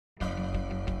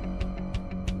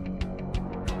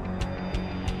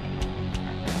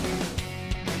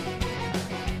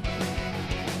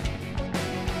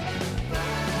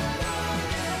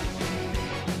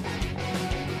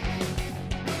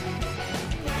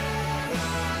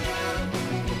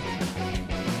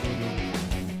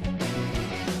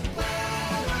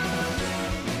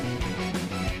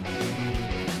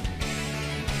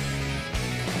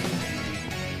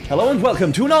Hello and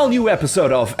welcome to an all-new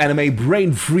episode of Anime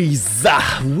Brain Freeze.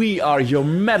 We are your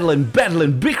meddling,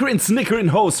 battling, bickering, snickering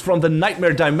hosts from the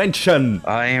Nightmare Dimension.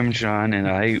 I am John,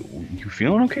 and you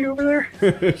feeling okay over there?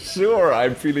 Sure,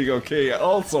 I'm feeling okay.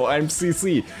 Also, I'm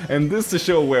CC, and this is the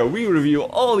show where we review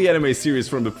all the anime series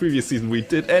from the previous season we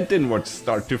did and didn't watch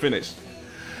start to finish.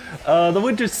 The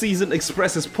winter season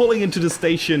express is pulling into the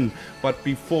station, but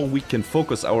before we can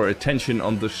focus our attention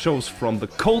on the shows from the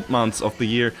cold months of the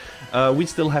year, we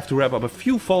still have to wrap up a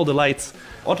few fall delights.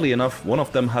 Oddly enough, one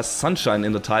of them has sunshine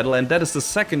in the title, and that is the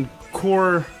second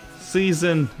core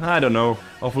season, I don't know,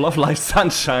 of Love Live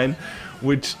Sunshine,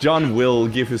 which John will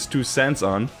give his 2 cents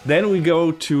on. Then we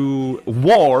go to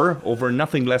war over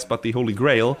nothing less but the Holy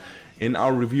Grail in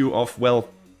our review of, well,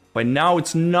 by now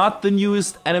it's not the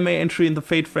newest anime entry in the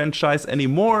Fate franchise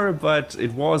anymore, but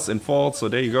it was in fall, so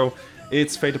there you go.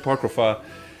 It's Fate Apocrypha.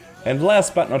 And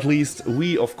last but not least,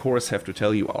 we of course have to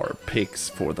tell you our picks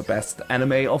for the best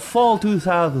anime of fall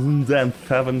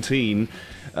 2017.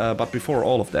 But before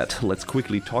all of that, let's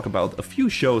quickly talk about a few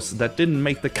shows that didn't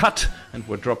make the cut and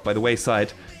were dropped by the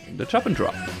wayside in the Chop and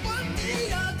Drop.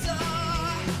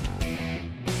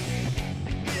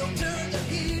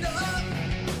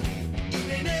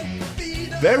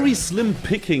 Very slim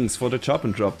pickings for the Chop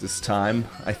and Drop this time.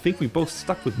 I think we both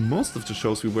stuck with most of the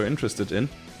shows we were interested in.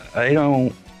 I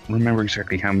don't remember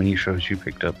exactly how many shows you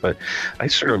picked up, but I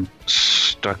sort of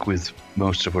stuck with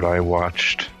most of what I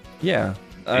watched. Yeah.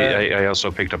 I also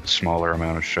picked up a smaller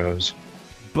amount of shows.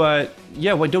 But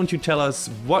yeah, why don't you tell us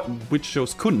which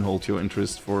shows couldn't hold your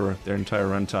interest for their entire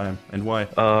runtime and why?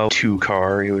 Two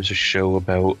Car. It was a show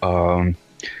about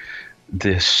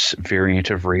this variant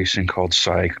of racing called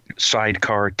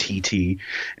Sidecar TT,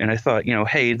 and I thought,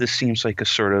 hey, this seems like a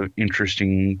sort of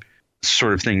interesting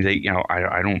sort of thing that,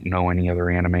 I don't know any other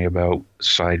anime about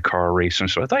sidecar racing,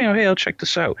 so I thought, hey, I'll check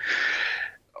this out.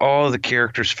 All the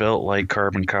characters felt like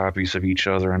carbon copies of each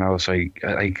other, and I was like,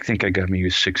 I think I got maybe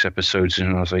 6 episodes in,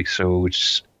 and I was like, so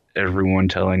it's everyone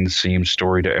telling the same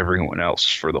story to everyone else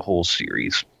for the whole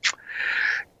series.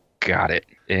 Got it.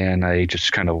 And I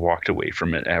just kind of walked away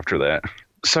from it after that.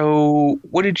 So,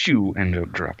 what did you end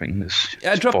up dropping this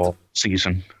fall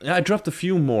season? Yeah, I dropped a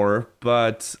few more,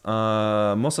 but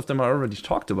most of them I already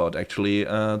talked about, actually.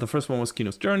 The first one was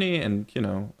Kino's Journey, and,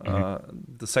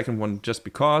 the second one Just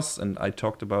Because, and I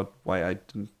talked about why I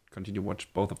didn't continue to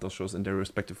watch both of those shows in their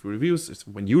respective reviews, is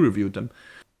when you reviewed them.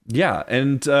 Yeah,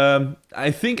 and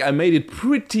I think I made it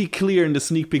pretty clear in the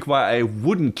sneak peek why I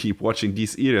wouldn't keep watching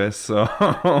these either, so...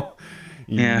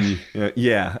 there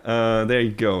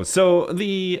you go. So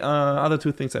the other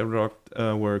 2 things I wrote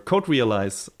were Code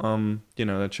Realize,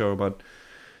 that show about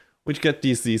which get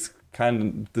this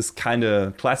kind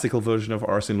of classical version of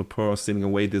Arsène Lupin stealing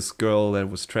away this girl that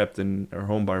was trapped in her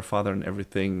home by her father and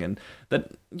everything, and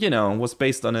that was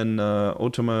based on an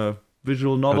Otome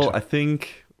visual novel, I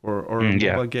think. Or a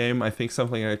mobile game, I think,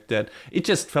 something like that. It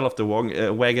just fell off the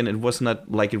wagon. It was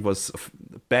not like it was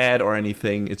bad or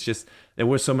anything. It's just there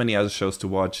were so many other shows to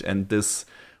watch, and this,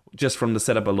 just from the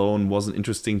setup alone, wasn't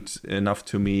interesting enough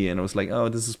to me. And I was like, oh,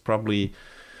 this is probably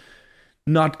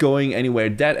not going anywhere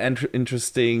that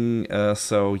interesting.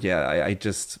 So yeah, I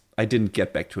didn't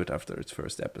get back to it after its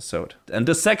first episode. And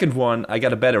the second one, I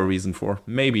got a better reason for.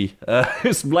 Maybe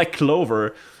is Black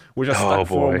Clover, which I stuck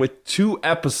for with 2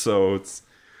 episodes.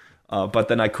 But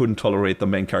then I couldn't tolerate the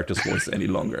main character's voice any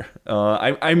longer.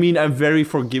 I mean, I'm very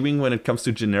forgiving when it comes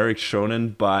to generic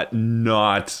shonen, but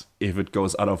not if it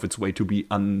goes out of its way to be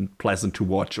unpleasant to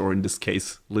watch, or in this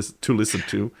case, to listen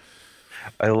to.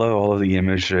 I love all of the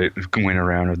image that went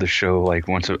around of the show, like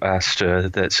once asked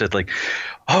that said like,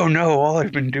 oh no, all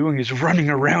I've been doing is running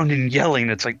around and yelling.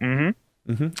 It's like,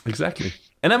 exactly.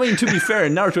 And I mean, to be fair,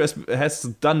 Naruto has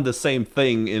done the same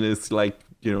thing in his, like,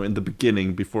 in the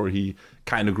beginning, before he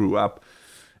kind of grew up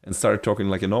and started talking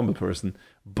like a normal person.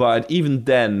 But even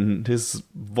then, his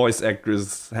voice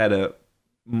actress had a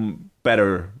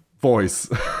better voice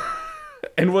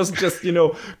and was just,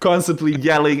 constantly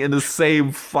yelling in the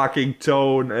same fucking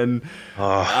tone, and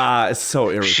it's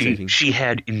so irritating. She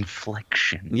had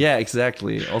inflection. Yeah,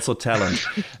 exactly. Also talent.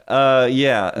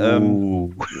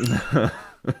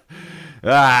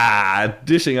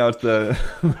 Dishing out the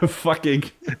fucking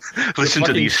listen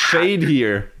to these shade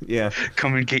here. Yeah,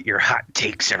 come and get your hot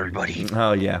takes, everybody.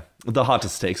 Oh yeah, the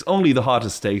hottest takes. Only the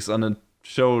hottest takes on a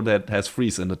show that has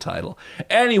Freeze in the title.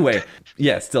 Anyway,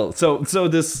 yeah, still. So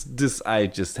this I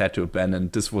just had to abandon.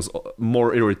 This was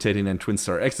more irritating than Twin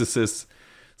Star Exorcist.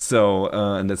 So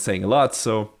and that's saying a lot.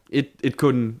 So it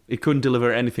couldn't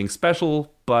deliver anything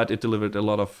special, but it delivered a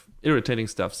lot of irritating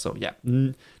stuff. So yeah,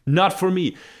 not for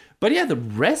me. But yeah, the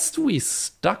rest we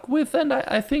stuck with, and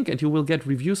I think, and you will get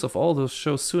reviews of all those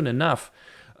shows soon enough.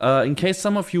 In case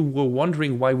some of you were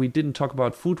wondering why we didn't talk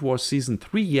about Food Wars Season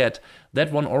 3 yet,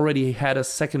 that one already had a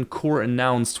second core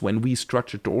announced when we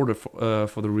structured the order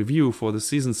for the review for the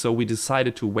season, so we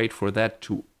decided to wait for that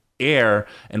to air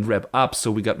and wrap up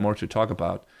so we got more to talk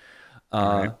about.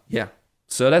 Right. Yeah,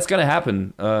 so that's going to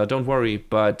happen. Don't worry,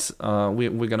 but we're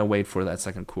going to wait for that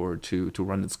second core to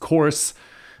run its course,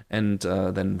 and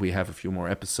then we have a few more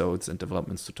episodes and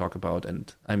developments to talk about,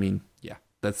 and I mean, yeah,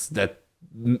 that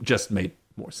just made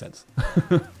more sense.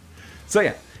 So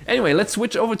yeah, anyway, let's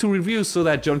switch over to reviews so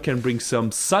that John can bring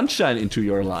some sunshine into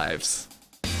your lives.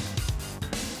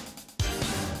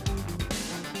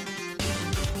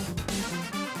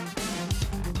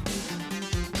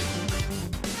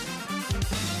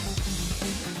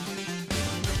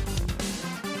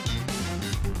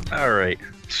 All right,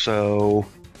 so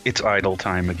it's idle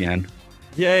time again.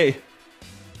 Yay!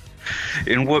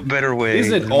 In what better way?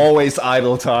 Isn't it always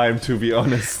idle time, to be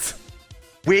honest?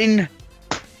 When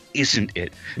isn't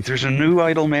it? There's a new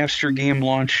Idle Master game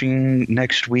launching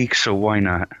next week, so why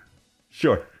not?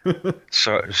 Sure.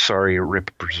 Sorry, Rip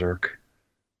Berserk.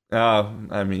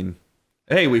 I mean,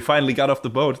 hey, we finally got off the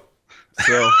boat,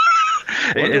 so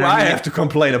what do I have to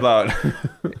complain about?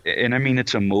 And I mean,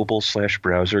 it's a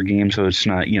mobile/browser game, so it's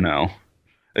not,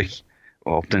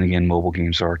 well, then again, mobile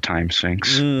games are time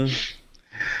sinks.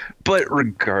 But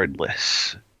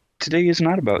regardless, today is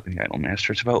not about the Idol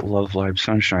Master. It's about Love Live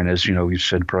Sunshine. As you know, we've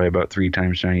said probably about 3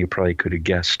 times now. You probably could have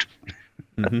guessed.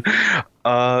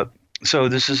 So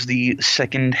this is the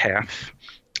second half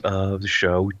of the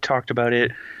show. We talked about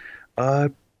it, I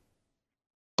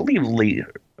believe,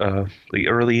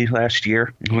 early last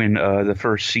year when the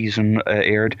first season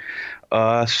aired.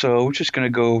 So we're just going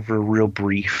to go over real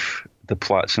brief the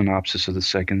plot synopsis of the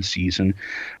second season.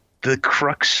 The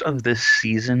crux of this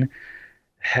season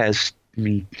has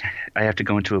me. I have to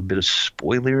go into a bit of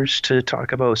spoilers to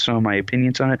talk about some of my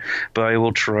opinions on it, but I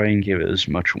will try and give as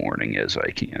much warning as I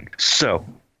can. So,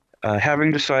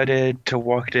 having decided to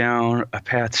walk down a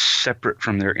path separate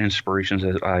from their inspirations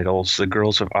as idols, the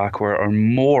girls of Aqua are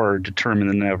more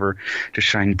determined than ever to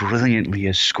shine brilliantly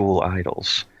as school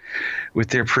idols.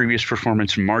 With their previous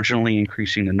performance marginally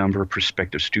increasing the number of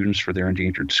prospective students for their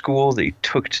endangered school, they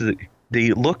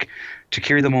look to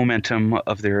carry the momentum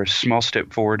of their small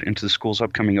step forward into the school's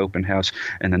upcoming open house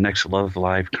and the next Love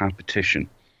Live competition.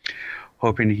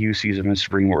 Hoping to use these events to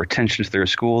bring more attention to their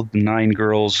school, the 9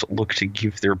 girls look to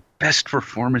give their best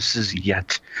performances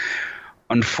yet.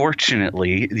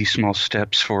 Unfortunately, these small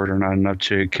steps forward are not enough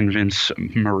to convince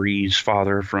Marie's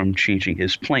father from changing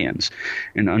his plans.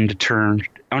 And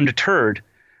undeterred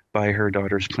by her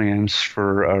daughter's plans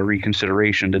for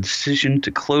reconsideration, the decision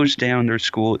to close down their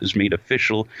school is made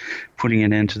official, putting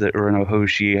an end to the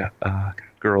Uranohoshi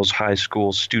Girls High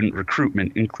School student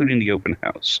recruitment, including the open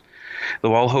house.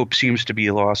 Though all hope seems to be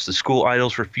lost, the school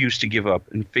idols refuse to give up,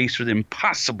 and faced with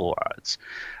impossible odds,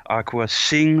 Aqua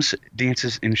sings,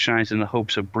 dances, and shines in the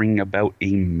hopes of bringing about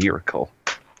a miracle.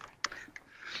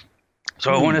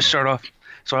 So I want to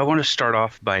start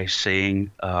off by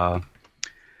saying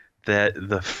that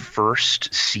the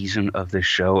first season of this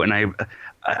show, and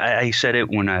I said it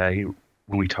when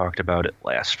we talked about it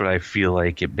last, but I feel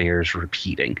like it bears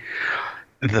repeating.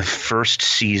 The first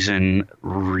season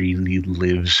really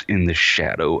lives in the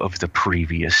shadow of the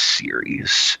previous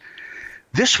series.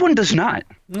 This one does not.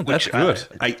 Oh, that's good.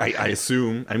 I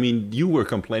assume. I mean, you were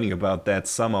complaining about that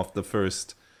some of the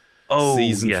first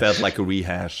season felt like a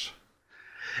rehash.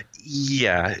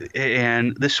 Yeah,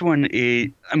 and this one,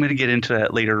 I'm going to get into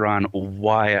that later on,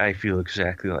 why I feel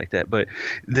exactly like that. But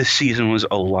this season was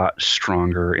a lot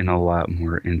stronger and a lot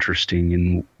more interesting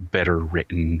and better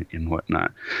written and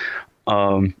whatnot.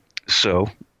 So,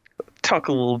 talk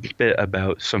a little bit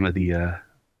about some of the... I'm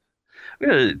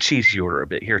going to change the order a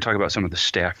bit here, talk about some of the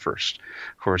staff first.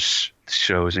 Of course, the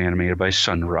show is animated by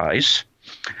Sunrise.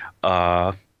 We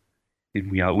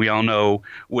all know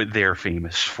what they're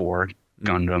famous for.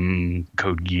 Gundam,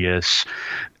 Code Geass,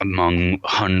 among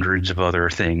hundreds of other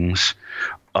things.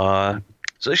 So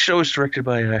this show is directed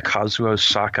by Kazuo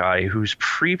Sakai, whose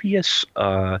previous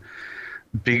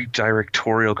big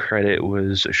directorial credit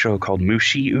was a show called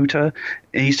Mushi Uta,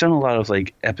 and he's done a lot of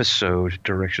like episode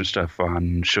direction stuff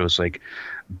on shows like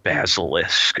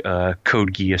Basilisk,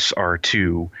 Code Geass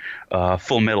R2,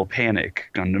 Full Metal Panic,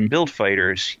 Gundam Build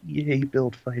Fighters, yay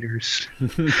Build Fighters,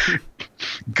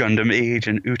 Gundam Age,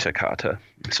 and Utakata.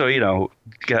 So,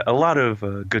 got a lot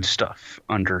of good stuff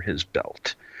under his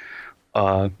belt.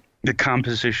 The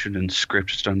composition and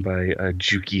script is done by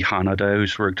Juki Hanada,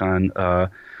 who's worked on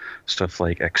stuff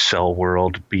like Excel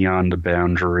World, Beyond the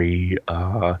Boundary,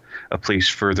 A Place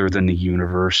Further Than the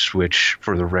Universe, which,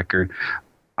 for the record,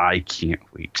 I can't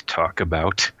wait to talk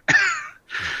about.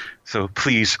 So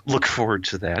please look forward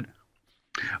to that.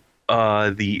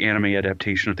 The anime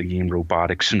adaptation of the game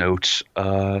Robotics Notes,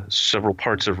 several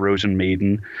parts of Rose and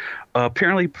Maiden,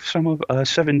 apparently some of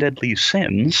Seven Deadly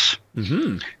Sins.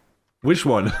 Mm-hmm. Which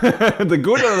one? The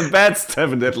good or the bad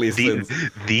Seven Deadly Sins?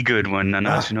 The good one,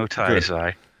 Nanatsu no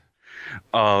Taizai.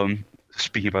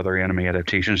 Speaking of other anime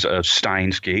adaptations,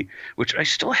 Steins Gate, which I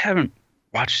still haven't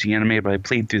watched the anime, but I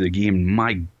played through the game.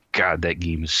 My God, that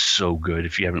game is so good.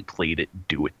 If you haven't played it,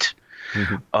 do it.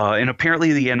 Mm-hmm. And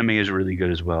apparently the anime is really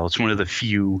good as well. It's one of the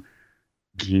few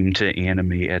game to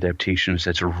anime adaptations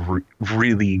that's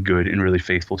really good and really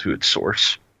faithful to its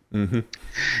source. Mm-hmm.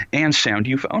 And Sound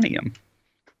Euphonium.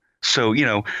 So,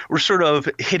 we're sort of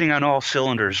hitting on all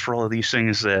cylinders for all of these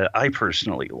things that I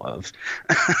personally love.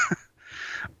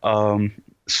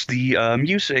 The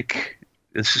music,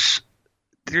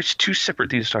 there's two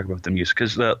separate things to talk about the music,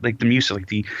 because the music, like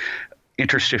the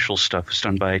interstitial stuff, is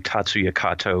done by Tatsuya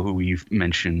Kato, who we've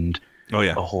mentioned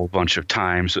a whole bunch of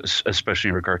times, especially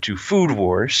in regard to Food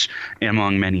Wars,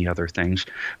 among many other things.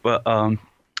 But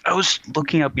I was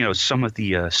looking up, some of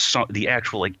the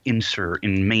actual insert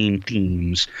and main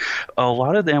themes. A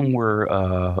lot of them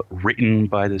were written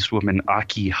by this woman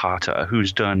Aki Hata,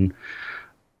 who's done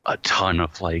a ton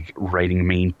of writing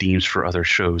main themes for other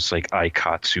shows like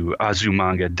Aikatsu,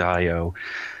 Azumanga Daioh,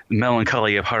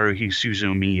 Melancholy of Haruhi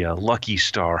Suzumiya, Lucky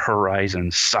Star,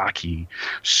 Horizon, Saki,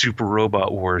 Super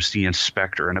Robot Wars, The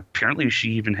Inspector, and apparently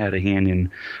she even had a hand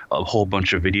in a whole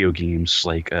bunch of video games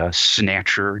like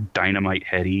Snatcher, Dynamite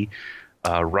Headdy,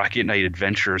 Rocket Knight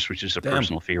Adventures, which is a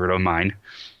personal favorite of mine,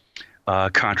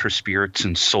 Contra Spirits,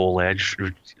 and Soul Edge.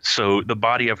 So the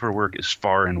body of her work is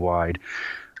far and wide.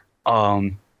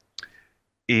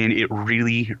 And it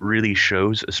really, really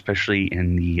shows, especially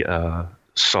in the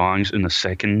songs in the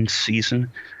second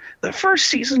season. The first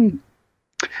season,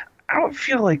 I don't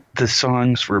feel like the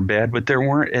songs were bad, but there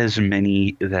weren't as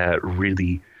many that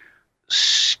really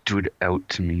stood out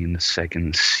to me in the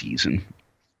second season,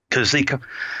 because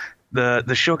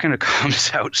the show kind of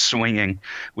comes out swinging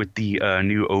with the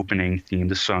new opening theme,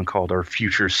 the song called Our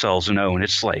Future Selves Know, and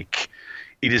it's it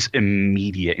is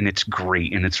immediate, and it's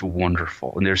great, and it's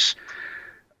wonderful. And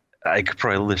I could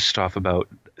probably list off about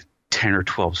 10 or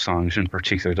 12 songs in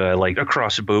particular that I like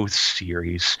across both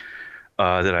series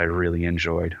that I really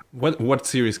enjoyed. What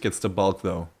series gets the bulk,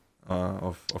 though,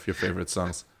 of your favorite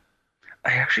songs?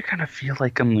 I actually kind of feel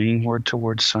like I'm leaning more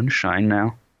towards Sunshine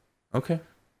now. Okay.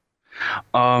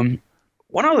 One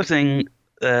other thing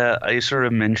I sort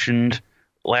of mentioned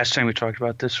last time we talked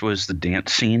about this was the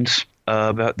dance scenes,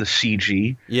 about the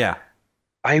CG. Yeah.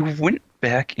 I went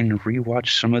back and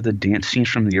rewatched some of the dance scenes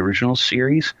from the original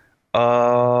series.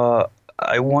 I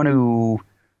want to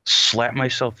slap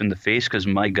myself in the face because,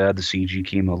 my God, the CG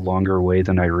came a longer way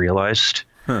than I realized.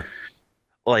 Huh.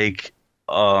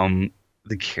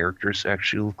 The characters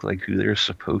actually look like who they're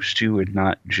supposed to, and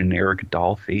not generic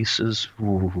doll faces.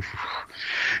 Ooh.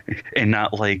 And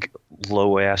not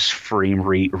low-ass frame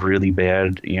rate, really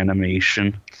bad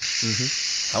animation.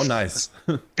 Mm-hmm. How nice.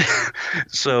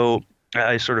 So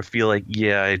I sort of feel like,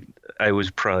 I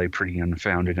was probably pretty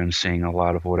unfounded in saying a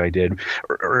lot of what I did.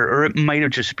 Or it might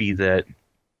have just be that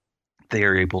they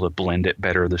are able to blend it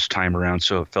better this time around,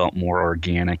 so it felt more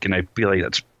organic. And I feel like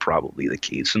that's probably the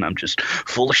case, and I'm just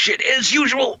full of shit as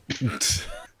usual.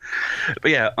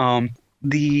 But yeah,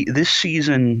 this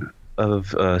season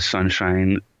of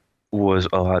Sunshine was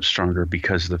a lot stronger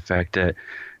because of the fact that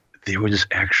there was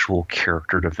actual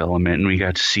character development, and we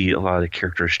got to see a lot of the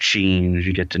characters change.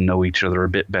 You get to know each other a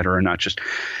bit better, and not just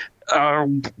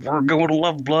we're going to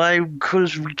Love Live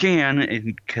because we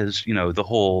can, because the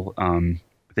whole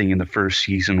thing in the first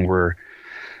season where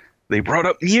they brought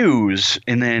up Muse,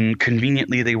 and then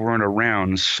conveniently they weren't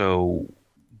around, so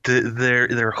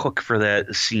their hook for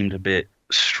that seemed a bit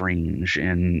strange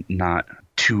and not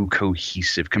too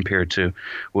cohesive compared to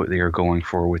what they are going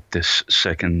for with this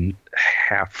second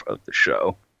half of the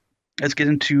show. Let's get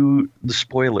into the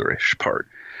spoilerish part.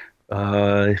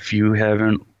 If you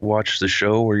haven't watched the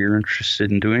show or you're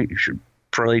interested in doing it, you should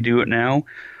probably do it now.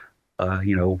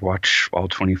 Watch all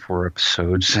 24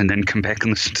 episodes and then come back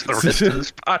and listen to the rest of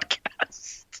this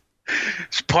podcast.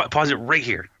 Just pause it right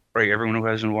here. Right, everyone who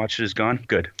hasn't watched it is gone?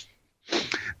 Good.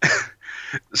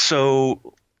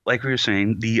 So, like we were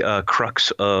saying, the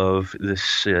crux of this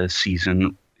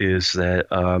season is that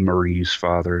Marie's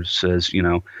father says,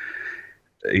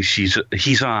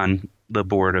 he's on the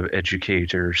board of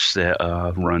educators that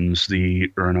runs the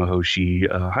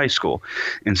Uranohoshi High School,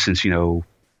 and since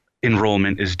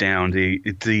enrollment is down,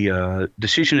 the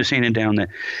decision is handed down that,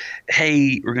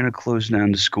 hey, we're going to close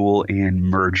down the school and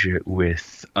merge it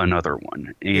with another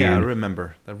one. Yeah, I And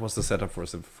remember. That was the setup for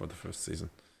the first season.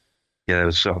 yeah, that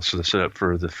was also the setup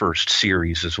for the first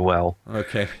series as well.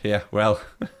 Okay, yeah, well.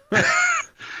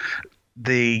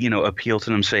 They, appeal to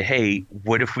them, say, hey,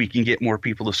 what if we can get more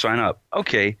people to sign up?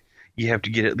 Okay, you have to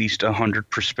get at least 100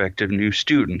 prospective new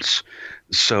students.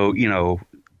 So,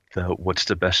 what's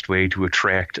the best way to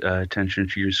attract attention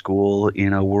to your school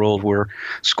in a world where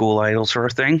school idols are a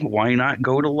thing? Why not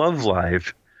go to Love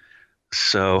Live?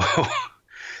 So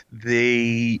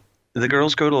the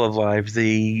girls go to Love Live.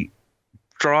 They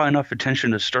draw enough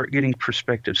attention to start getting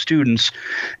prospective students,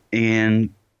 and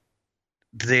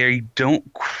they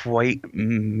don't quite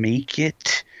make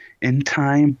it in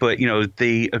time, but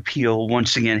they appeal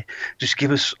once again, just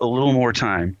give us a little more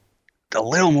time.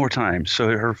 So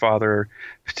her father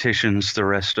petitions the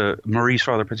rest of Marie's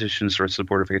father petitions the rest of the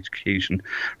Board of Education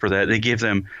for that. They give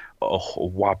them a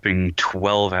whopping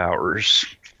 12 hours.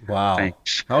 Wow.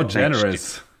 Thanks. How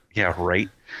generous. Yeah, right.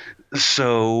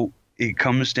 So it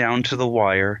comes down to the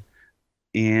wire,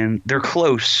 and they're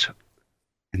close,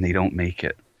 and they don't make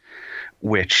it,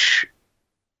 which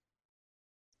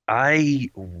I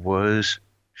was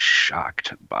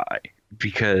shocked by,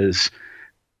 because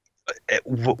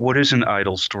what is an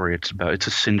idol story? It's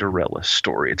a Cinderella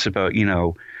story. It's about,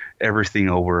 everything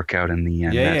will work out in the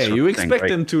end. Yeah, you expect right?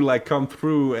 them to like come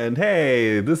through and,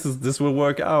 hey, this will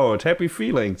work out. Happy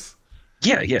feelings.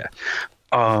 Yeah.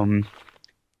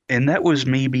 And that was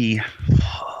maybe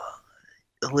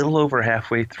a little over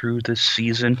halfway through this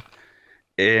season.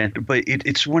 But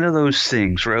it's one of those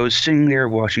things where I was sitting there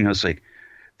watching, I was like,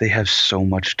 they have so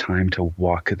much time to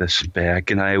walk this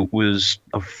back, and I was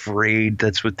afraid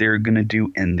that's what they're going to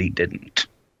do, and they didn't.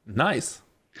 Nice.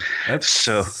 That's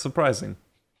so surprising.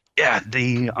 Yeah,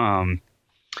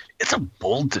 it's a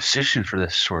bold decision for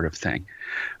this sort of thing,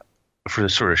 for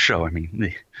this sort of show. I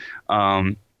mean,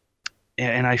 and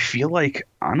I feel like,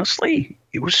 honestly,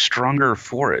 it was stronger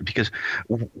for it, because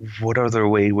what other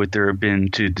way would there have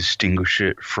been to distinguish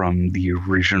it from the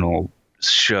original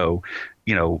show?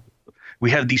 We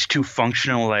have these two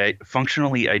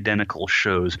functionally identical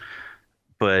shows,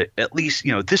 but at least,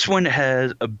 this one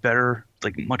has a better,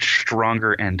 like, much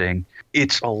stronger ending.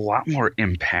 It's a lot more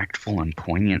impactful and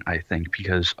poignant, I think,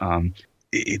 because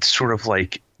it's sort of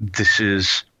like this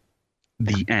is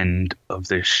the end of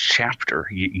this chapter,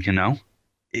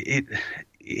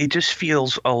 It just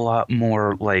feels a lot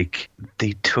more like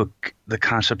they took the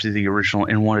concept of the original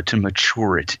and wanted to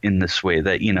mature it in this way,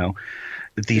 that,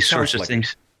 these sorts of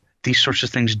things. These sorts of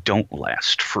things don't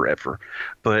last forever.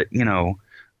 But,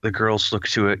 the girls look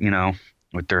to it,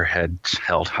 with their heads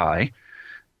held high.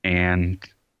 And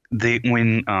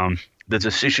when the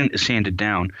decision is handed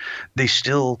down, they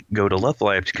still go to Love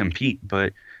Live to compete,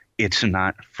 but it's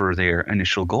not for their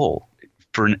initial goal.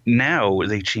 For now,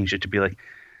 they change it to be like,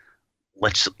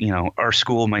 let's, our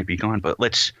school might be gone, but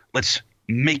let's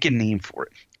make a name for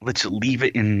it. Let's leave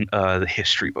it in the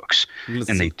history books.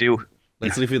 And they do.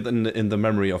 Let's leave it in the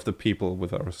memory of the people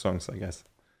with our songs, I guess.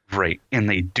 Right. And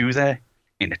they do that,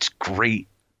 and it's great,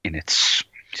 and it's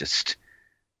just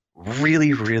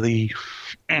really, really,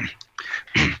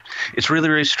 it's really,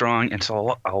 really strong. It's a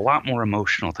lot more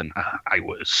emotional than I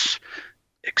was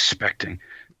expecting.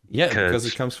 Yeah, because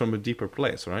it comes from a deeper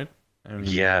place, right?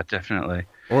 Yeah, definitely.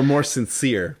 Or more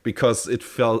sincere, because it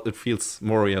feels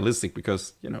more realistic,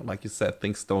 because, like you said,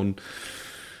 things don't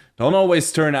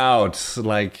always turn out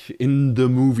like in the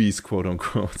movies, quote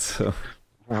unquote. So.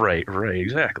 Right,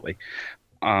 exactly.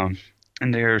 And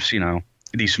there's,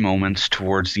 these moments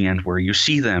towards the end where you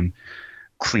see them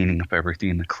cleaning up everything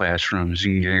in the classrooms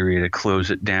and getting ready to close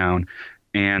it down.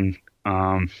 And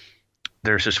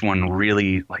there's this one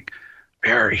really, like,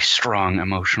 very strong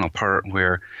emotional part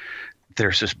where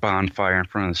there's this bonfire in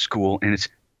front of the school, and it's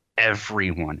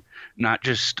everyone, not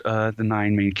just the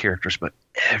 9 main characters, but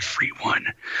everyone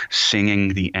singing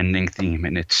the ending theme,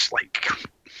 and it's like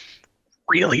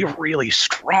really, really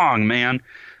strong, man.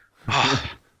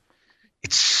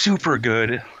 It's super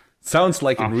good. Sounds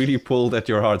like it really pulled at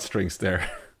your heartstrings there.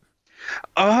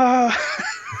 A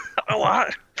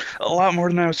lot more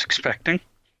than I was expecting.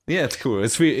 Yeah, it's cool.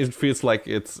 It feels like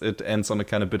it ends on a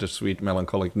kind of bittersweet,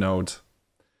 melancholic note.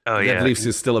 Oh yeah, that leaves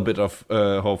you still a bit of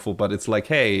hopeful, but it's like,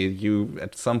 hey, you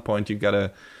at some point you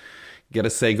gotta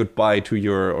say goodbye to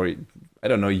your, or I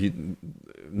don't know,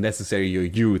 necessarily your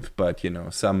youth, but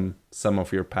some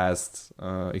of your past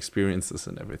experiences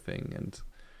and everything,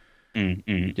 and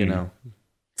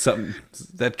some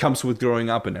that comes with growing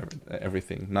up and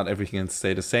everything. Not everything can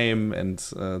stay the same, and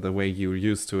the way you're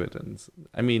used to it. And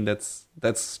I mean, that's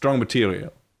strong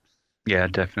material. Yeah,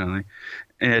 definitely.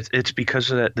 And it's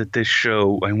because of that this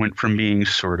show I went from being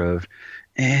sort of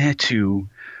to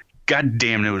God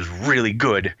damn it was really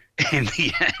good in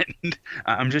the end.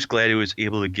 I'm just glad it was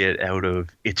able to get out of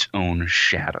its own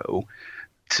shadow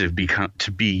to be,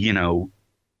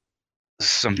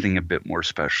 something a bit more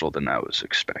special than I was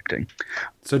expecting.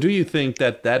 So do you think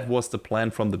that was the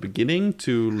plan from the beginning,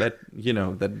 to let,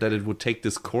 that it would take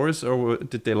this course, or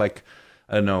did they, like,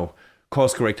 I don't know,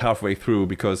 course correct halfway through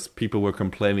because people were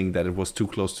complaining that it was too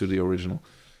close to the original?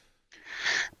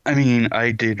 I mean,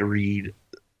 I did read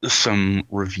some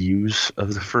reviews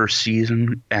of the first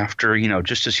season after,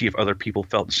 just to see if other people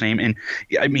felt the same. And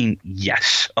I mean,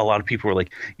 yes, a lot of people were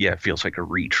like, yeah, it feels like a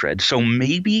retread. So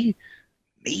maybe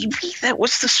that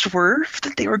was the swerve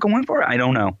that they were going for. I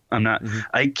don't know.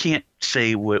 I can't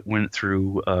say what went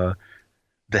through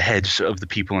the heads of the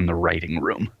people in the writing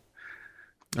room.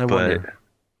 I wonder.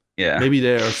 Yeah. Maybe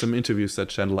there are some interviews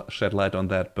that shed light on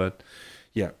that, but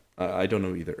yeah, I don't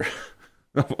know either.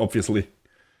 Obviously.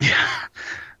 Yeah.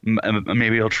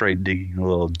 Maybe I'll try digging a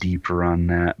little deeper on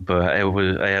that, but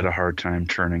I had a hard time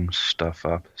turning stuff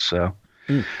up, so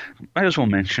might as well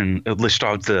list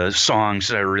out the songs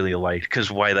that I really liked,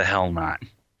 because why the hell not?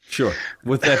 Sure.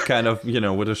 With that kind of,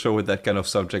 with a show with that kind of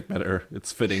subject matter,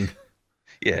 it's fitting.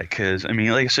 Yeah, because, I mean,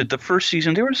 like I said, the first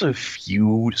season, there was a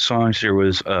few songs. There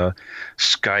was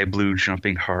Sky Blue,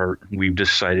 Jumping Heart. We've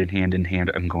decided hand in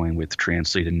hand. I'm going with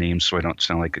translated names so I don't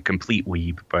sound like a complete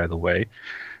weeb, by the way.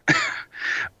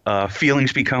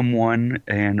 Feelings Become One,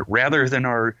 and rather than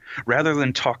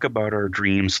talk about our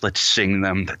dreams, let's sing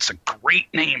them. That's a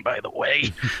great name, by the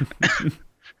way.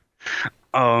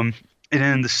 And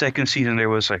then the second season, there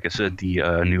was, like I said,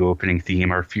 the new opening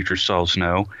theme, Our Future Selves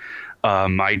Know.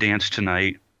 My Dance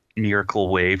Tonight, Miracle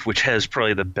Wave, which has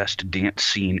probably the best dance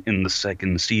scene in the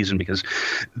second season, because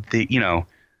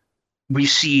we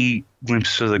see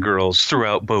glimpses of the girls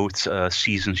throughout both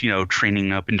seasons,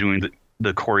 training up and doing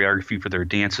the choreography for their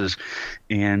dances.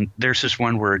 And there's this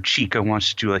one where Chica wants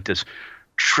to do like this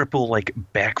triple like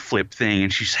backflip thing,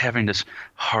 and she's having this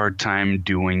hard time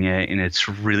doing it, and it's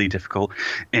really difficult.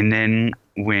 And then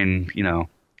when,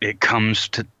 it comes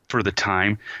for the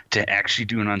time to actually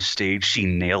do it on stage, she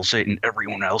nails it, and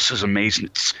everyone else is amazed.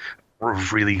 It's a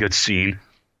really good scene.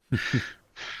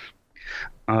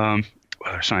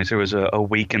 Other songs, there was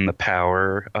Awaken the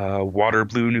Power, Water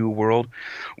Blue New World,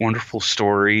 Wonderful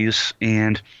Stories,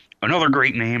 and another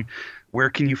great name, Where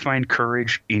Can You Find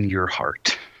Courage in Your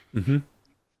Heart? Mm-hmm.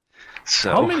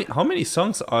 So how many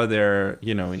songs are there,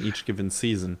 in each given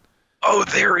season? Oh,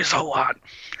 there is a lot.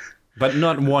 But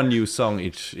not one new song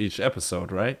each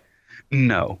episode, right?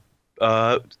 No.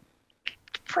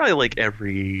 Probably like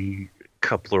every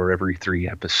couple or every 3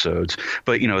 episodes.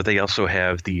 But, they also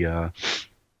have the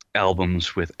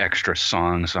albums with extra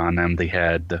songs on them. They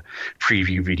had the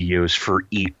preview videos for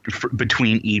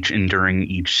between each and during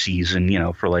each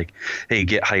season, for like, hey,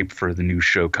 get hyped for the new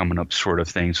show coming up sort of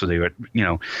thing. So they would,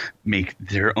 make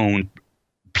their own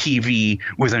PV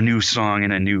with a new song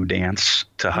and a new dance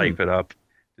to hype it up.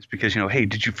 Just because, hey,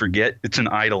 did you forget? It's an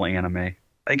idol anime.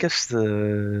 I guess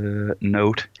the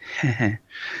note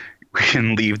we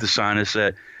can leave this on is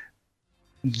that,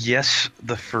 yes,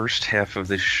 the first half of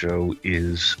this show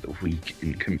is weak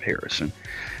in comparison.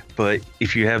 But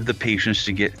if you have the patience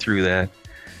to get through that,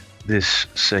 this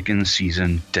second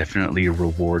season definitely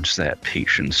rewards that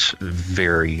patience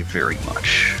very, very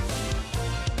much.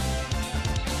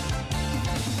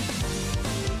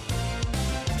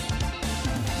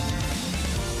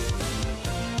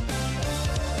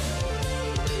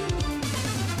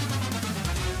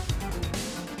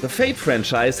 The Fate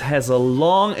franchise has a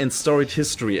long and storied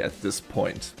history at this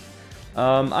point.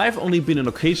 I've only been an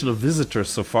occasional visitor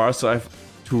so far, so I've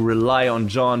to rely on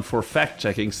John for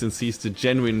fact-checking since he's the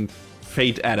genuine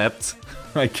Fate adept,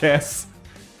 I guess.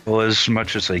 Well, as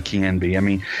much as I can be. I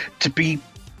mean,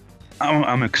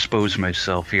 I'm exposing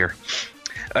myself here.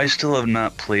 I still have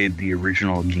not played the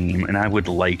original game, and I would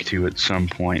like to at some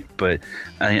point, but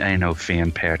I know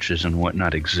fan patches and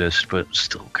whatnot exist, but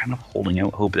still kind of holding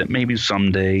out hope that maybe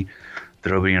someday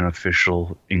there'll be an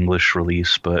official English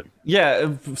release. But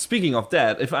yeah, speaking of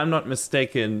that, if I'm not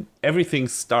mistaken, everything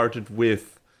started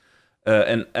with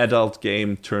an adult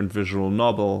game turned visual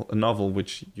novel, a novel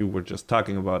which you were just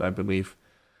talking about, I believe,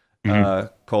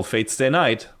 called Fate Stay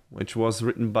Night, which was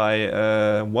written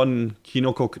by one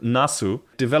Kinoko Nasu,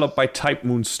 developed by Type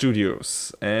Moon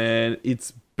Studios. And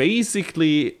it's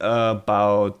basically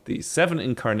about the 7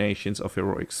 incarnations of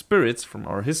heroic spirits from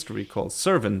our history called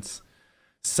servants,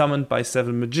 summoned by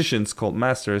 7 magicians called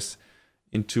masters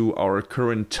into our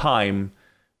current time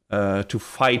to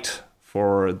fight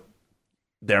for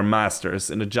their masters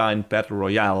in a giant battle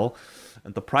royale.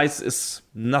 And the prize is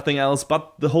nothing else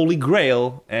but the Holy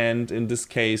Grail. And in this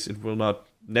case, it will not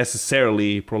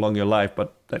necessarily prolong your life,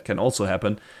 but that can also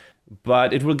happen.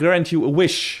 But it will grant you a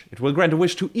wish. It will grant a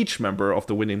wish to each member of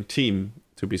the winning team,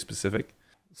 to be specific.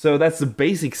 So that's the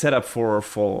basic setup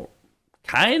for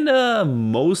kinda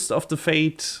most of the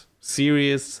Fate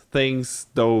series things,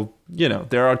 though, you know,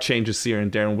 there are changes here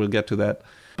and there, and we'll get to that.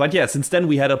 But yeah, since then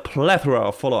we had a plethora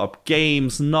of follow-up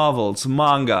games, novels,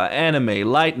 manga, anime,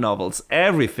 light novels,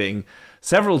 everything.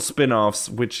 Several spin-offs,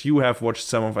 which you have watched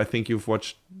some of. I think you've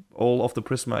watched all of the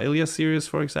Prisma Ilia series,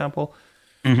 for example.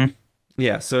 Mm-hmm.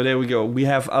 Yeah, so there we go. We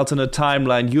have alternate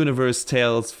timeline, universe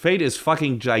tales. Fate is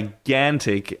fucking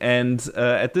gigantic, and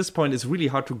at this point it's really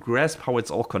hard to grasp how it's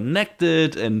all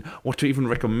connected and what to even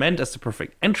recommend as the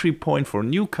perfect entry point for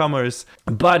newcomers.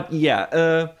 But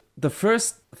yeah, the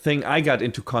first thing I got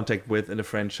into contact with in the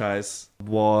franchise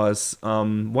was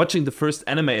watching the first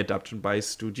anime adaptation by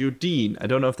Studio Dean. I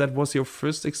don't know if that was your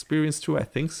first experience too. I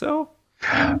think so.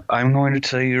 I'm going to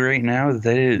tell you right now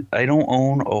that I don't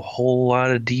own a whole lot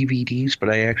of DVDs,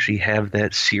 but I actually have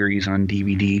that series on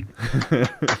DVD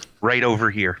right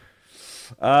over here.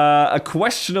 A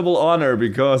questionable honor,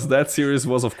 because that series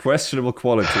was of questionable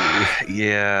quality.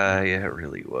 Yeah, it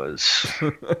really was.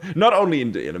 Not only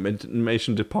in the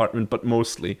animation department, but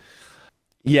mostly.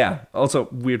 Yeah, also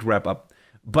weird wrap up.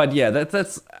 But yeah,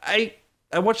 that's I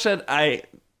watched that. I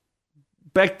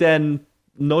back then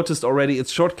noticed already its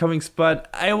shortcomings, but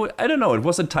I don't know, it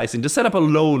was enticing. The setup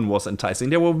alone was enticing.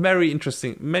 There were many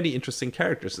interesting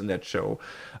characters in that show.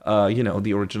 You know,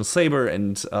 the original Saber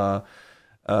and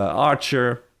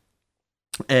Archer.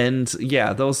 And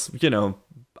yeah, those, you know,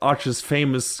 Archer's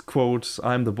famous quote,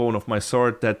 "I'm the bone of my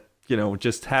sword," that, you know,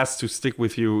 just has to stick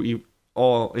with you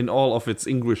in all of its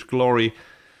English glory.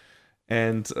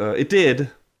 And it did.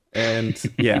 And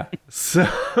yeah, so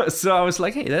I was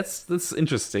like, hey, that's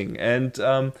interesting. And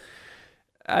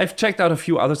I've checked out a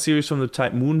few other series from the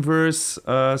Type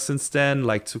Moonverse since then,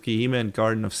 like Tsukihime and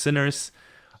Garden of Sinners.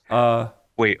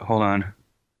 Wait, hold on.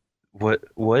 What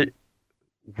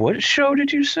show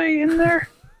did you say in there?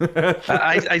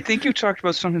 I think you talked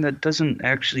about something that doesn't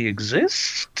actually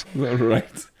exist.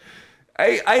 Right.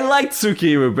 I liked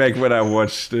Tsukihime back when I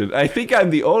watched it. I think I'm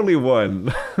the only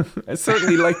one. I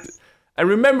certainly liked it. I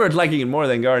remembered liking it more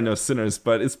than Garden of Sinners,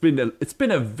 but it's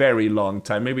been a very long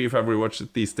time. Maybe if I rewatched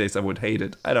it these days, I would hate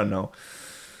it. I don't know.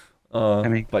 I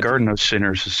mean, Garden of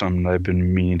Sinners is something I've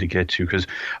been meaning to get to, because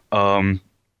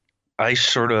I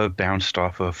sort of bounced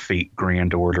off of Fate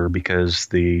Grand Order because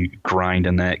the grind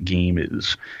in that game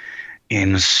is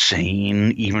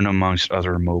insane, even amongst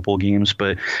other mobile games.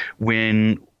 But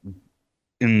when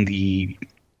in the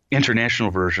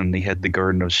international version they had the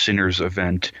Garden of Sinners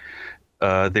event,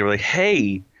 they were like,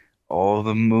 hey, all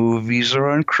the movies are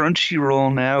on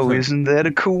Crunchyroll now. Isn't that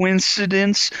a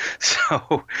coincidence?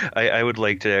 So I would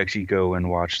like to actually go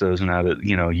and watch those now that,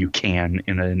 you know, you can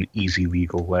in an easy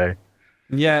legal way.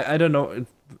 Yeah, I don't know.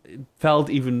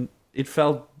 It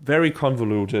felt very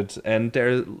convoluted, and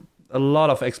there's a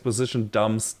lot of exposition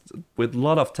dumps with a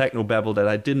lot of technobabble that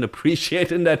I didn't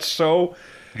appreciate in that show.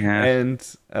 Yeah.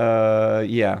 And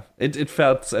yeah, it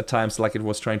felt at times like it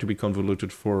was trying to be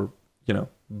convoluted for, you know,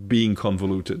 being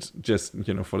convoluted, just,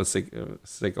 you know, for the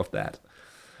sake of that.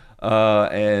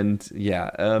 And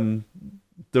yeah,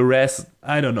 the rest,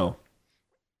 I don't know.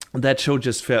 That show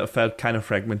just felt kind of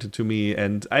fragmented to me,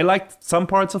 and I liked some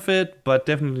parts of it, but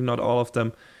definitely not all of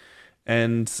them.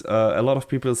 And a lot of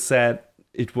people said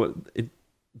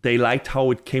they liked how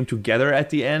it came together at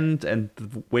the end and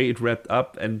the way it wrapped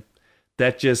up, and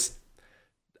that just,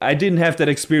 I didn't have that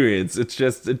experience. It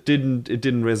didn't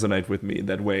resonate with me in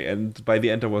that way. And by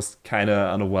the end, I was kind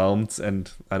of underwhelmed, and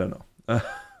I don't know.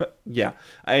 Yeah,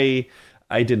 I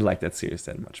didn't like that series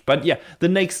that much. But yeah, the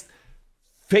next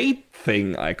Fate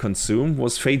thing I consumed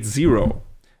was Fate Zero,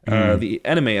 the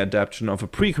anime adaptation of a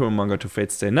prequel manga to Fate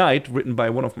Stay Night, written by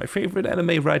one of my favorite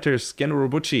anime writers, Gen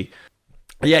Urobuchi.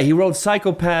 Yeah, he wrote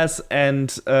Psycho-Pass and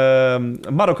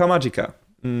Madoka Magica.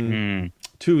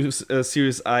 Two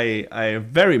series I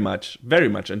very much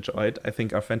enjoyed. I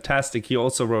think are fantastic. He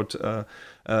also wrote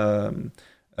Kamen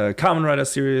Rider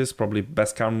series, probably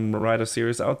best Kamen Rider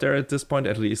series out there at this point,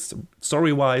 at least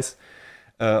story-wise.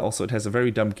 Also, it has a very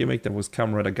dumb gimmick that was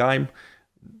Kamen Rider Gaim.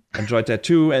 Enjoyed that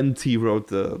too. And he wrote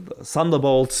the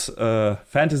Thunderbolt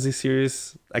fantasy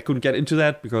series. I couldn't get into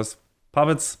that because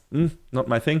Puppets, not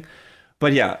my thing.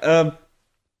 But yeah,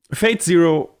 Fate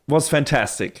Zero was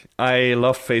fantastic. I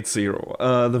loved Fate Zero.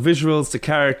 The visuals, the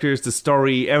characters, the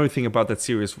story, everything about that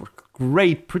series were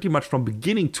great. Pretty much from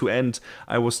beginning to end,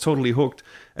 I was totally hooked.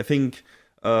 I think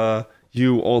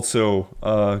you also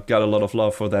got a lot of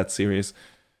love for that series.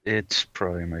 It's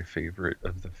probably my favorite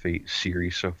of the Fate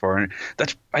series so far, and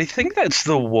I think that's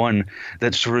the one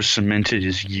that sort of cemented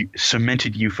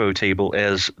Ufotable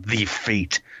as the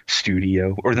Fate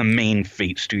studio, or the main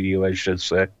Fate studio, I should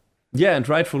say. Yeah, and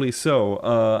rightfully so.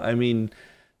 I mean,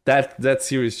 that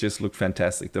series just looked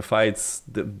fantastic. The fights,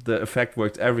 the effect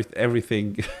worked,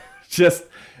 everything, just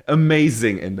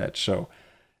amazing in that show.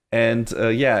 And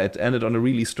yeah, it ended on a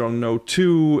really strong note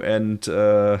too, and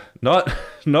not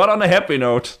on a happy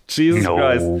note. Jesus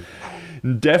Christ,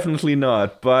 definitely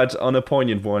not. But on a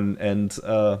poignant one, and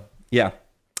yeah,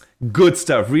 good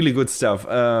stuff, really good stuff.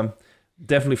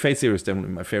 Definitely, Fate series,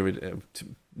 definitely my favorite.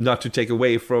 Not to take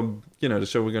away from the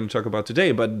show we're going to talk about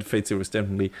today, but Fate series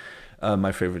definitely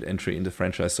my favorite entry in the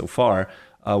franchise so far,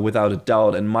 without a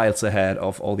doubt, and miles ahead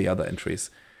of all the other entries.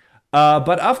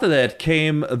 But after that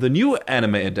came the new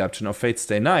anime adaptation of Fate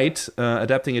Stay Night,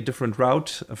 adapting a different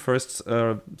route. First,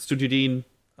 Studio Dean,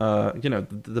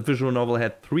 the visual novel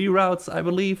had 3 routes, I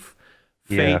believe.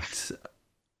 Fate,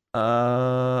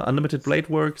 Unlimited Blade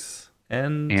Works,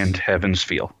 and Heaven's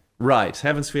Feel. Right,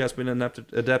 Heaven's Feel has been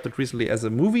adapted recently as a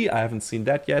movie. I haven't seen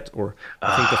that yet, or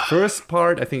I think the first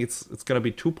part. I think it's going to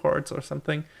be 2 parts or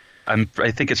something. I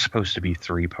think it's supposed to be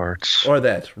 3 parts. Or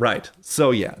that, right.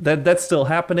 So yeah, that's still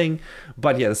happening.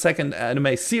 But yeah, the second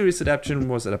anime series adaptation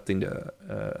was adapting the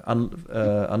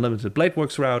Unlimited Blade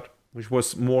Works route, which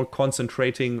was more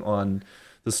concentrating on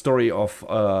the story of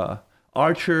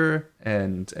Archer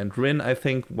and Rin, I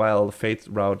think, while the Fate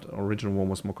route, original one,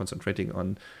 was more concentrating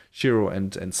on Shiro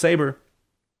and Saber.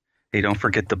 Hey, don't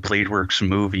forget the Blade Works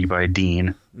movie by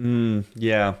Dean.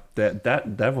 Yeah,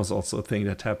 that was also a thing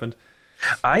that happened.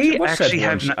 I actually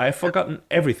have not, I've forgotten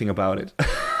everything about it.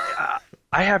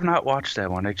 I have not watched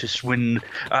that one. I just, when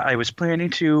I was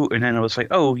planning to, and then I was like,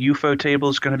 oh,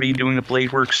 Ufotable is going to be doing the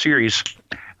Blade Works series.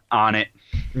 On it.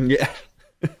 Yeah.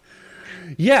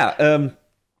 Yeah.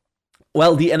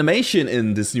 Well, the animation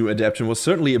in this new adaptation was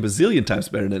certainly a bazillion times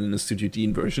better than in the Studio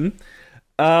Dean version.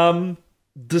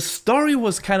 The story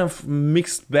was kind of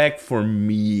mixed bag for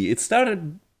me. It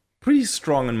started pretty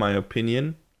strong, in my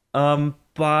opinion.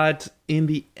 But in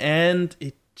the end,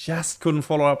 it just couldn't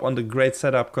follow up on the great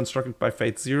setup constructed by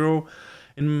Fate Zero,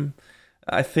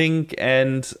 I think.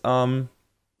 And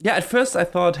yeah, at first I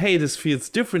thought, hey, this feels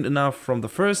different enough from the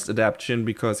first adaptation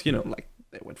because, like,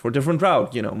 they went for a different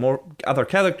route, more other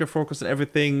character focus and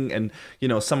everything. And,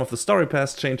 some of the story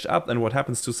paths changed up and what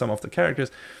happens to some of the characters.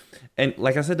 And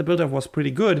like I said, the build-up was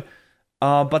pretty good.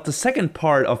 But the second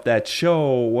part of that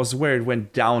show was where it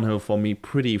went downhill for me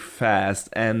pretty fast.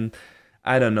 And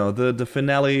I don't know, the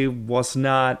finale was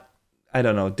not, I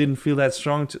don't know, didn't feel that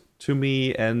strong to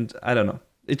me. And I don't know.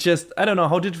 It just, I don't know,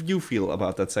 how did you feel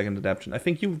about that second adaptation? I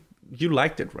think you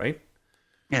liked it, right?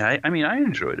 Yeah, I mean, I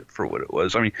enjoyed it for what it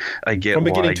was. I mean, I get from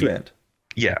beginning to end.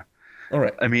 Yeah. All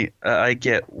right. I mean, I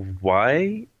get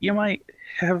why you might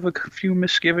have a few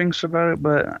misgivings about it,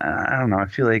 but I don't know. I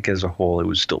feel like as a whole, it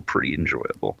was still pretty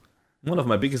enjoyable. One of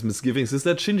my biggest misgivings is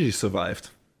that Shinji survived.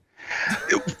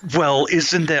 Well,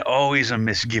 isn't that always a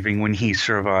misgiving when he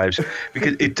survives?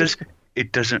 Because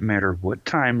it doesn't matter what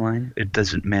timeline, it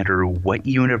doesn't matter what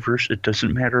universe, it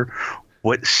doesn't matter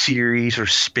what series or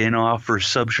spin-off or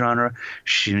subgenre,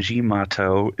 Shinji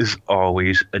Mato is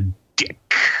always a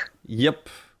dick. Yep.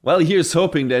 Well, here's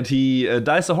hoping that he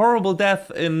dies a horrible death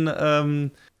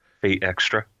in Fate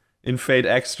Extra. In Fate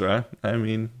Extra. I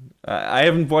mean, I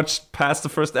haven't watched past the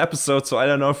first episode, so I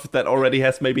don't know if that already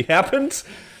has maybe happened.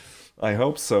 I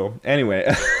hope so.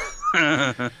 Anyway,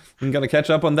 I'm gonna catch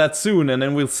up on that soon, and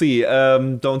then we'll see.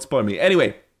 Don't spoil me.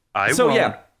 Anyway, I won't.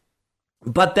 Yeah.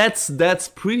 But that's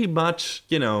pretty much,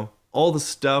 all the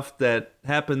stuff that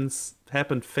happened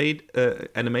Fate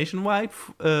animation wise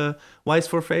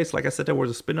for Fate. Like I said, there were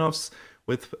the spin-offs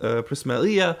with Prisma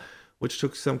Ilia, which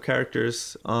took some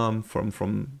characters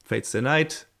from Fate Stay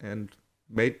Night and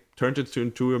turned it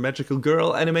into a magical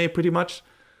girl anime pretty much.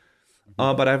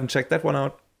 But I haven't checked that one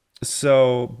out.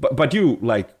 So, but you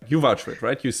vouch for it,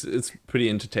 right? It's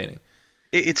pretty entertaining.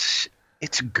 It's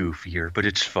goofier, but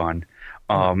it's fun.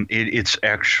 It's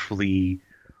actually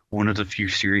one of the few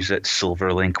series that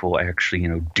Silverlink will actually,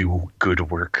 do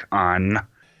good work on.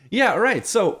 Yeah, right.